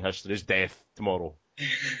actors in history's death tomorrow.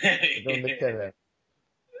 I don't want to kill him.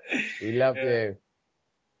 We love you.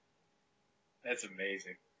 That's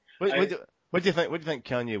amazing. What do you think? What do you think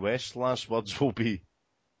Kanye West's last words will be?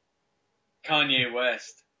 Kanye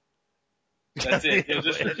West. That's it. He'll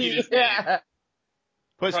just repeat his name.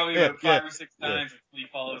 Probably about 5 or 6 times until he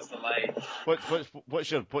follows the light.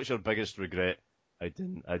 What's your biggest regret? I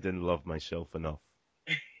didn't love myself enough.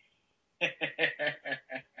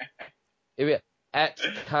 Ex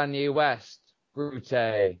Kanye West. Brute.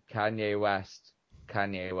 Kanye West.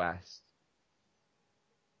 Kanye West.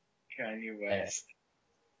 Kanye West.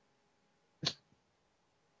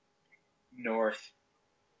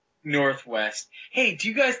 Northwest. Hey, do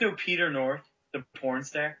you guys know Peter North, the porn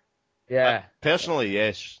star? Yeah. Personally,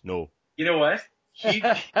 yes. No. You know what?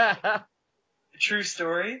 True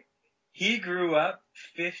story. He grew up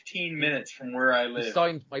 15 minutes from where I live. He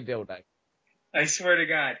signed my dildo. I swear to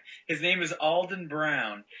God. His name is Alden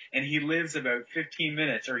Brown, and he lives about 15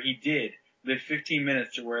 minutes, or he did live 15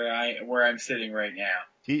 minutes to where I'm sitting right now.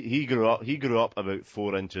 He grew up about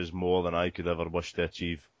 4 inches more than I could ever wish to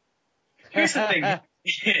achieve. Here's the thing.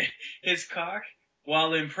 His cock,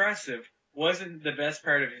 while impressive, wasn't the best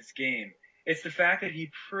part of his game. It's the fact that he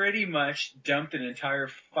pretty much dumped an entire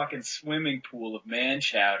fucking swimming pool of man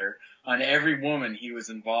chowder on every woman he was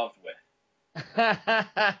involved with.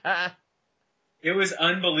 It was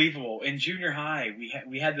unbelievable. In junior high,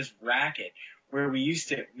 we had this racket where we used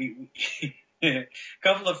to, a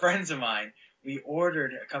couple of friends of mine, we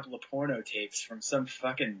ordered a couple of porno tapes from some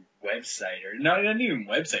fucking website, or not even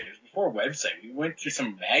website, it was before website. We went through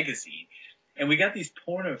some magazine, and we got these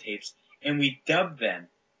porno tapes, and we dubbed them,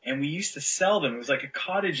 and we used to sell them. It was like a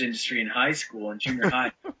cottage industry in high school and junior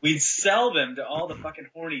high. We'd sell them to all the fucking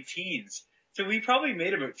horny teens. So we probably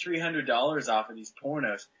made about $300 off of these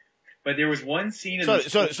pornos. But there was one scene in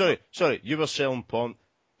Sorry. You were selling porn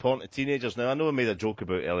to teenagers. Now, I know I made a joke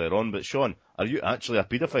about it earlier on, but Sean, are you actually a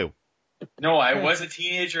paedophile? No, I was a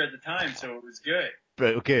teenager at the time, so it was good.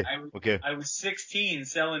 Right, okay. I was 16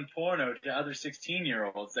 selling porno to other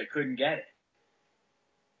 16-year-olds that couldn't get it.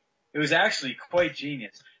 It was actually quite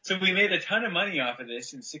genius. So we made a ton of money off of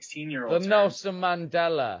this in 16-year-olds. The Nelson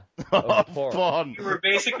Mandela of porn. We were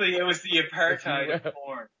basically, it was the apartheid of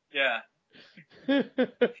porn. Yeah.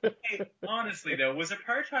 Hey, honestly though, was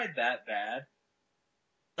apartheid that bad?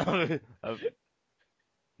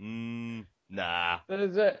 Nah.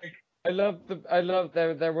 I love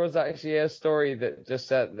there was actually a story that just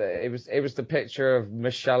said that it was the picture of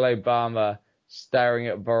Michelle Obama staring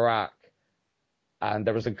at Barack, and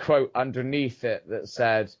there was a quote underneath it that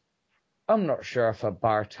said, "I'm not sure if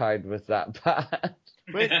apartheid was that bad."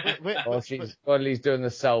 While he's doing the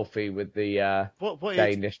selfie with the what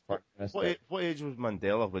Danish Prime age, Minister. what age was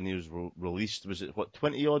Mandela when he was released? Was it,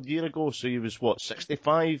 20 odd year ago? So he was,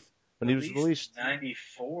 65 when he was released?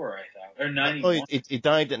 94, I thought. Or Oh, 91. he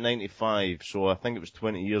died at 95, so I think it was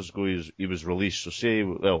 20 years ago he was released. So say,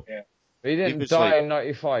 well. Yeah. He didn't die in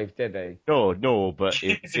 95, did he? No, but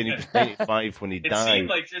he was 95 when he It died. seemed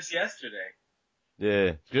like just yesterday.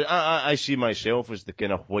 Yeah. 'Cause I see myself as the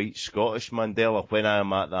kind of white Scottish Mandela when I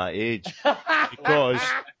am at that age.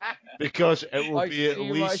 Because it will be at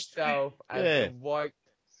least. Myself as the white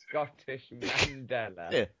Scottish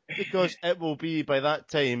Mandela. Yeah, because it will be, by that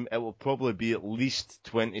time, it will probably be at least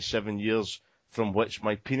 27 years from which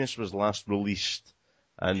my penis was last released.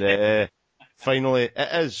 And finally, it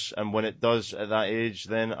is. And when it does at that age,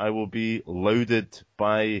 then I will be lauded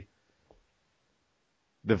by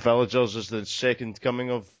the villagers as the second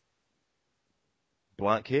coming of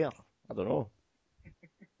black hair. I don't know.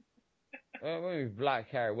 Well, it won't be black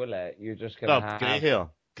hair, will it? You're just gonna have grey hair.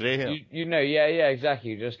 Grey hair. Yeah,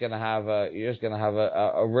 exactly. You're just gonna have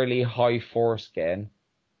a really high foreskin,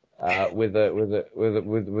 with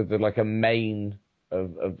like a mane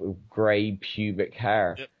of grey pubic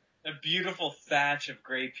hair. Yep. A beautiful thatch of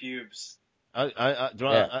grey pubes. Do you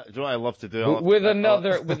know what I love to do? With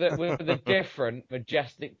a different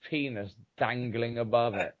majestic penis dangling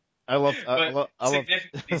above it.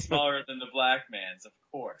 Significantly smaller than the black man's, of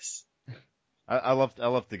course. I love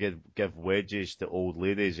to give wedges to old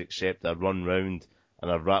ladies, except I run round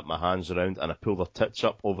and I wrap my hands around and I pull their tits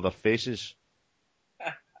up over their faces.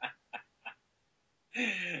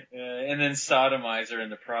 And then sodomize her in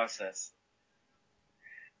the process.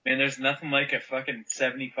 Man, there's nothing like a fucking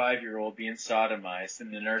 75-year-old being sodomized in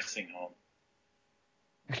the nursing home.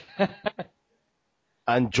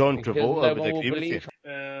 And John Travolta would agree with you.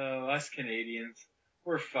 Us Canadians,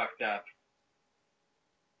 we're fucked up.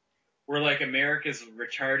 We're like America's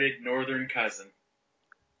retarded northern cousin.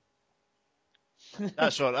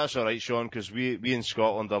 That's all right, Sean, because we in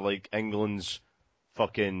Scotland are like England's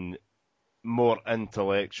fucking more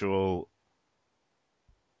intellectual,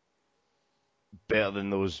 better than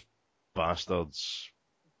those bastards,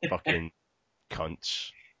 fucking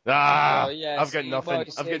cunts. I've got nothing.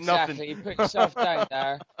 I've got nothing. You put yourself down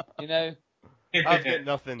there, you know. I've got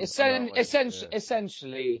nothing.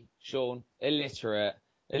 Essentially, Sean, illiterate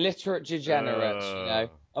degenerates, you know.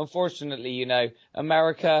 Unfortunately, you know,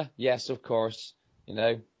 America, yes, of course, you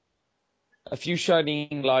know, a few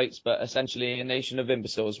shining lights, but essentially a nation of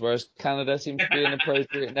imbeciles, whereas Canada seems to be an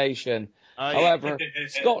appropriate nation. However,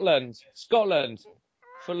 Scotland,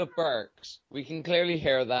 full of Burks. We can clearly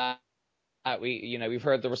hear that. We've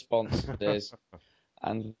heard the responses,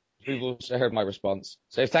 and we've also heard my response.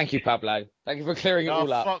 So thank you, Pablo. Thank you for clearing it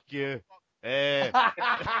all up. Fuck you. I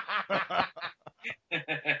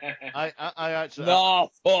actually.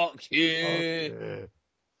 Fuck you.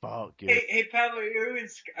 Fuck you. Hey, Pablo,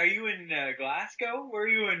 are you in Glasgow? Where are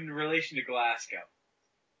you in relation to Glasgow?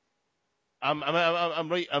 I'm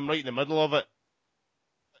right in the middle of it.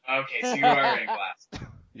 Okay, so you are in Glasgow.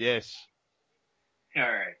 Yes. All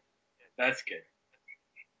right, that's good.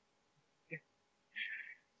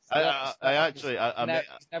 He's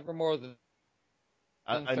never more than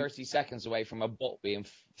 30 seconds away from a bot being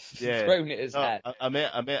thrown at his head.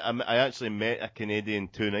 I actually met a Canadian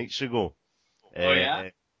 2 nights ago. Oh yeah.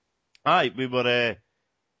 We were.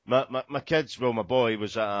 My kids. Well, my boy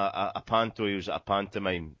was at a panto. He was at a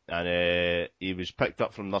pantomime, and he was picked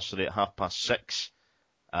up from nursery at 6:30,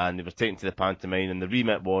 and they were taken to the pantomime. And the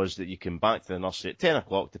remit was that you come back to the nursery at 10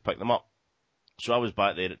 o'clock to pick them up. So I was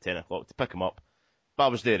back there at 10 o'clock to pick them up, but I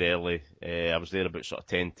was there early. I was there about sort of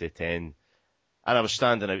 10 to 10. And I was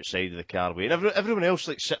standing outside of the car waiting. Everyone else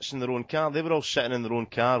like sits in their own car. They were all sitting in their own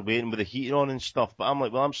car waiting with the heater on and stuff. But I'm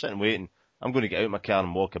like, well, I'm sitting waiting. I'm going to get out of my car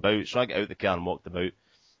and walk about. So I get out of the car and walked about.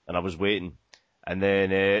 And I was waiting. And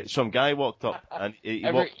then some guy walked up. And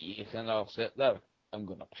You can all sit there. I'm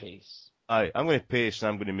going to pace. I'm going to pace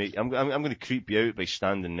and I'm going to creep you out by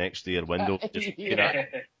standing next to your window. Just,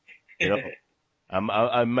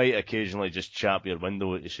 I might occasionally just chap your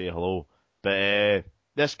window to say hello. But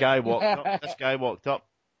this guy walked up,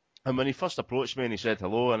 and when he first approached me and he said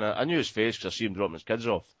hello, and I knew his face because I see him dropping his kids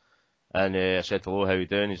off, and I said hello, how you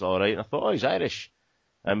doing? He's all right, and I thought, oh, he's Irish,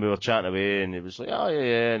 and we were chatting away, and he was like, oh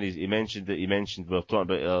yeah, and he mentioned we were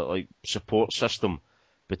talking about like support system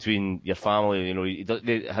between your family, you know,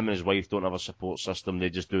 him and his wife don't have a support system, they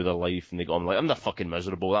just do their life and they go on like, I'm not fucking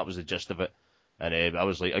miserable. That was the gist of it. And I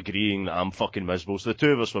was like agreeing that I'm fucking miserable. So the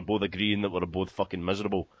two of us were both agreeing that we're both fucking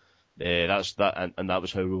miserable. That's that, and that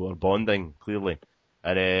was how we were bonding, clearly.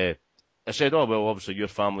 And I said, oh, well, obviously your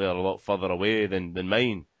family are a lot further away than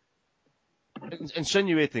mine.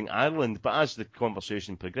 Insinuating Ireland, but as the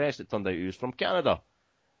conversation progressed, it turned out he was from Canada.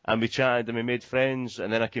 And we chatted and we made friends,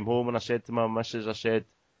 and then I came home and I said to my missus, I said,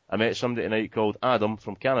 I met somebody tonight called Adam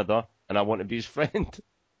from Canada, and I want to be his friend.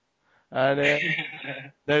 And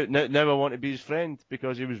now I want to be his friend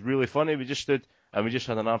because he was really funny. We just stood and we just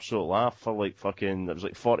had an absolute laugh for like fucking, it was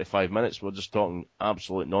like 45 minutes. We were just talking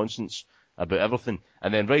absolute nonsense about everything.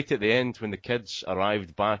 And then right at the end, when the kids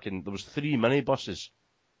arrived back, and there was 3 minibuses,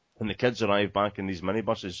 and the kids arrived back in these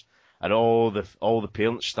minibuses, and all the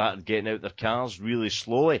parents started getting out their cars really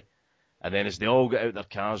slowly. And then as they all got out their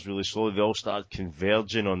cars really slowly, they all started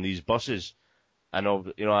converging on these buses. And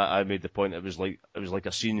I made the point it was like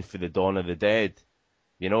a scene for the Dawn of the Dead,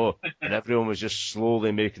 and everyone was just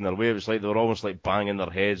slowly making their way. It was like they were almost like banging their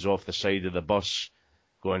heads off the side of the bus,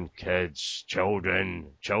 going, "Kids,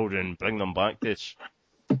 children, bring them back to us."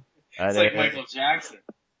 And, it's like Michael Jackson.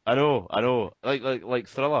 I know, like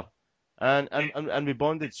Thriller, and we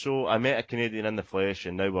bonded. So I met a Canadian in the flesh,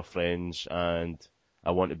 and now we're friends, and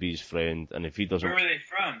I want to be his friend. And if he doesn't, Where were they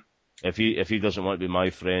from? If he doesn't want to be my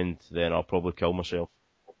friend, then I'll probably kill myself.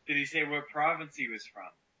 Did he say what province he was from?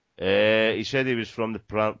 He said he was from the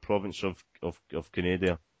province of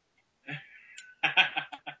Canada.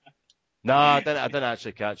 Nah, I didn't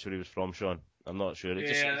actually catch where he was from, Sean. I'm not sure. It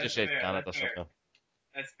just said fair, Canada something.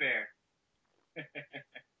 That's fair.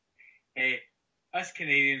 Hey, us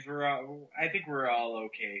Canadians, I think we're all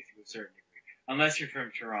okay to a certain degree. Unless you're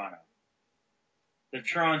from Toronto. The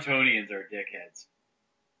Torontonians are dickheads.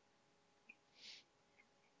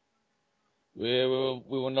 We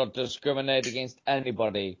will not discriminate against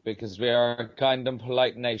anybody because we are a kind and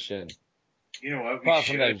polite nation. You know what? Apart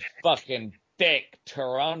from those fucking dick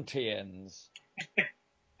Torontians.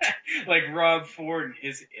 Like Rob Ford and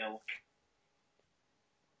his ilk.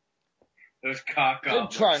 Those cock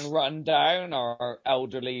Don't try and run down our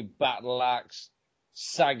elderly battle-axe,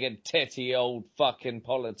 sagged titty old fucking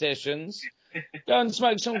politicians. Go and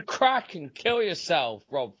smoke some crack and kill yourself,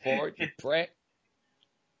 Rob Ford, you prick.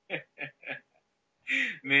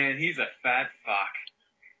 Man, he's a fat fuck.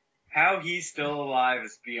 How he's still alive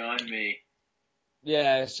is beyond me.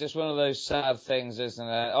 Yeah, it's just one of those sad things, isn't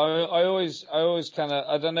it? I always kind of,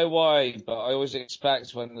 I don't know why, but I always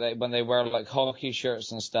expect when they wear like hockey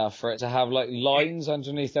shirts and stuff for it to have like lines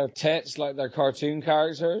underneath their tits like they're cartoon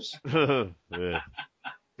characters. Yeah.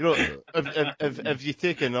 If you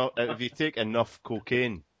take enough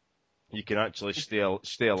cocaine, you can actually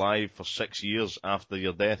stay alive for 6 years after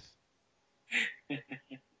your death.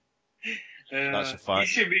 That's a fact. He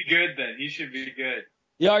should be good then. He should be good.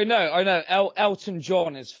 Yeah, I know. Elton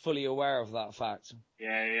John is fully aware of that fact.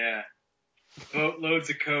 Yeah. Boatloads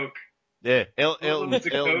of coke. Yeah, Boatloads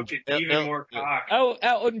of coke and even more cock.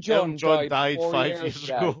 Elton John died 4 5 years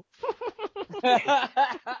ago.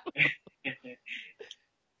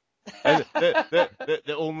 And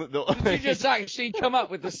the only Did you just actually come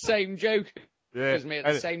up with the same joke as me at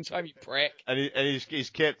the same time, you prick? And he's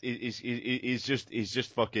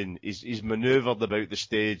just manoeuvred about the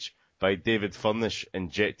stage by David Furnish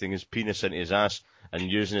injecting his penis into his ass and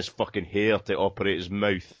using his fucking hair to operate his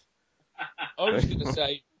mouth. I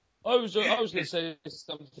was gonna say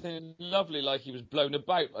something lovely, like he was blown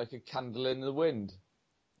about like a candle in the wind.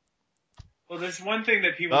 Well, there's one thing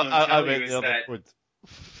that people don't tell you is that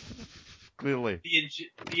clearly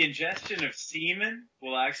the ingestion of semen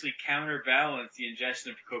will actually counterbalance the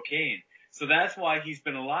ingestion of cocaine. So that's why he's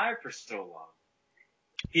been alive for so long.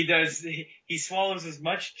 He swallows as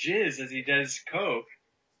much jizz as he does coke,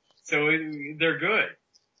 so they're good.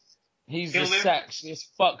 He's the sexiest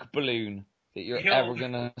fuck balloon that you're ever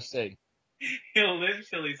gonna see. He'll live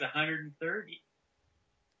till he's 130.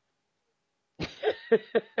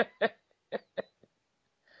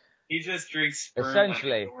 He just drinks sperm.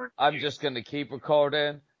 Essentially, like I'm just gonna keep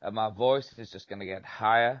recording, and my voice is just gonna get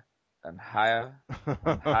higher and higher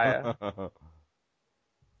and higher.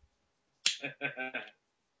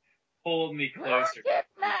 Hold me closer.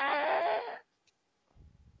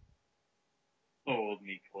 Hold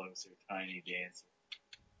me closer, tiny dancer.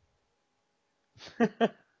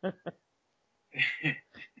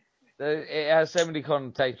 It has so many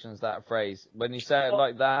connotations, that phrase. When you say it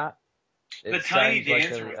like that, the tiny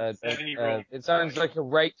dancer was a 7-year-old. It sounds like a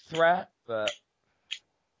rape threat, but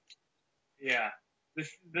yeah,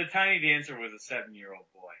 the tiny dancer was a 7-year-old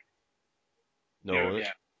boy. No,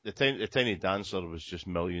 the tiny dancer was just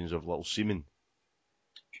millions of little semen.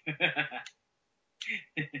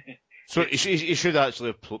 So he should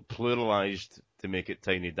actually have pluralized to make it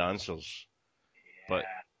tiny dancers, but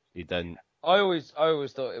he didn't. I always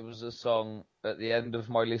thought it was a song at the end of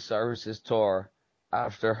Miley Cyrus's tour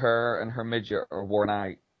after her and her midget are worn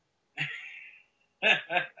out.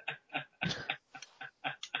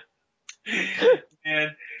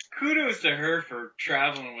 Man, kudos to her for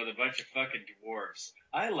traveling with a bunch of fucking dwarves.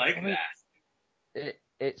 I like that.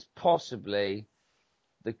 It's possibly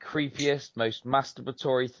the creepiest, most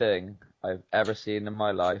masturbatory thing I've ever seen in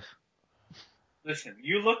my life. Listen,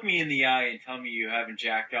 you look me in the eye and tell me you haven't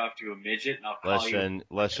jacked off to a midget, and I'll call you.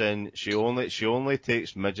 Listen. She only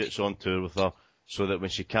takes midgets on tour with her so that when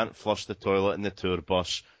she can't flush the toilet in the tour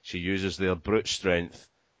bus, she uses their brute strength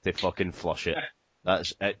to fucking flush it.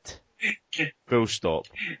 That's it. Full stop.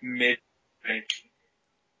 Midget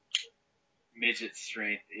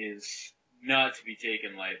strength is not to be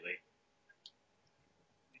taken lightly.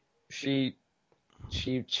 She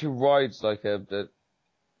rides like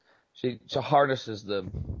she harnesses them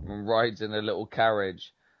and rides in a little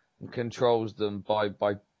carriage and controls them by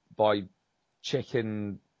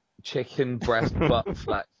chicken breast butt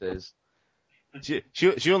flexes.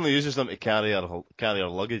 She only uses them to carry her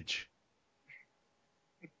luggage.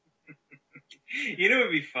 You know what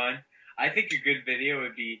would be fun? I think a good video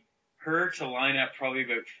would be her to line up probably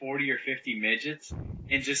about 40 or 50 midgets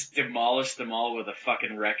and just demolish them all with a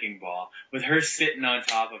fucking wrecking ball, with her sitting on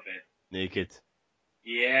top of it. Naked.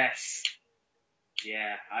 Yes.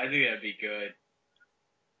 Yeah, I think that'd be good.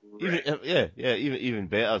 Even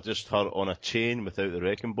better, just her on a chain without the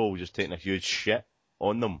wrecking ball, just taking a huge shit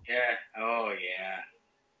on them. Yeah. Oh, yeah.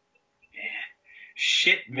 Man.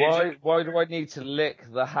 Shit, midget. Why do I need to lick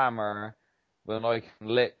the hammer when I can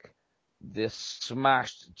lick this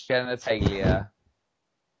smashed genitalia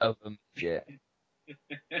of a midget?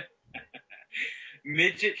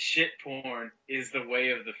 Midget shit porn is the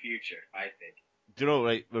way of the future, I think. Do you know,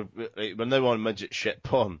 right, we're now on midget shit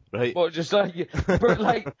porn, right? Well, just like,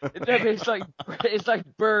 it's like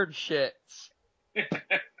bird shits.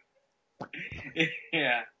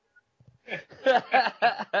 Yeah.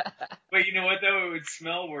 But you know what, though? It would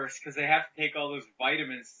smell worse because they have to take all those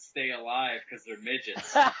vitamins to stay alive because they're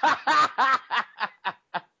midgets.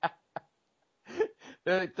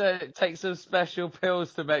 They take some special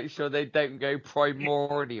pills to make sure they don't go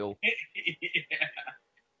primordial. Yeah.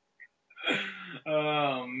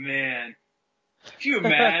 Oh, man. Could you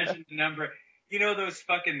imagine the number? You know those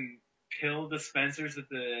fucking pill dispensers that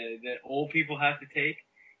that old people have to take?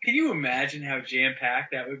 Can you imagine how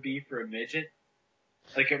jam-packed that would be for a midget?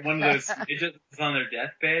 Like at one of those midgets on their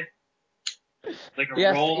deathbed? Like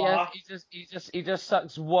a roll-off? He just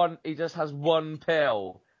sucks one. He just has one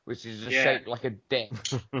pill, which is just shaped like a dick.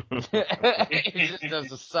 He just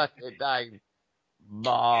doesn't suck it down.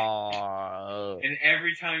 And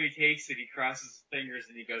every time he takes it, he crosses his fingers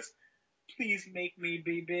and he goes, "Please make me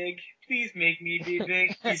be big. Please make me be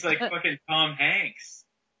big." He's like fucking Tom Hanks.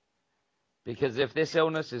 Because if this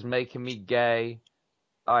illness is making me gay,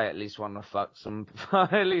 I at least want to fuck some.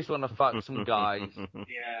 I at least want to fuck some guys.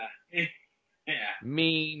 Yeah. Yeah.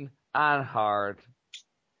 Mean and hard.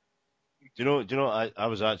 Do you know, I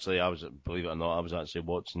was believe it or not, I was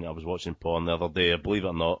watching porn the other day. Believe it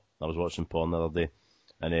or not, I was watching porn the other day.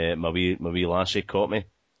 And my wee lassie caught me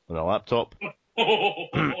on a laptop.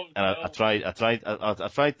 And I tried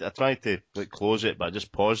to like, close it, but I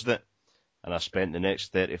just paused it. And I spent the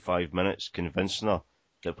next 35 minutes convincing her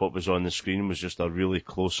that what was on the screen was just a really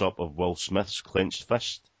close-up of Will Smith's clenched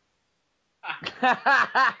fist.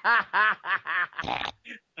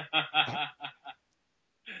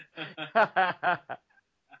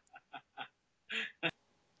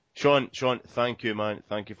 Sean, thank you, man.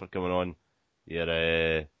 Thank you for coming on. You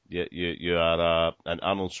are an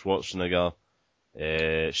Arnold Schwarzenegger,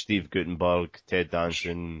 Steve Guttenberg, Ted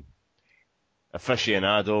Danson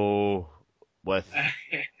aficionado with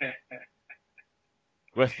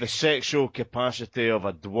the sexual capacity of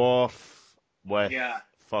a dwarf, with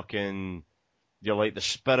fucking, you're like the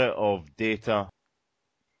spirit of Data.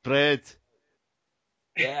 Bread.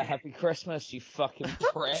 Yeah, happy Christmas, you fucking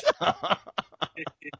prick.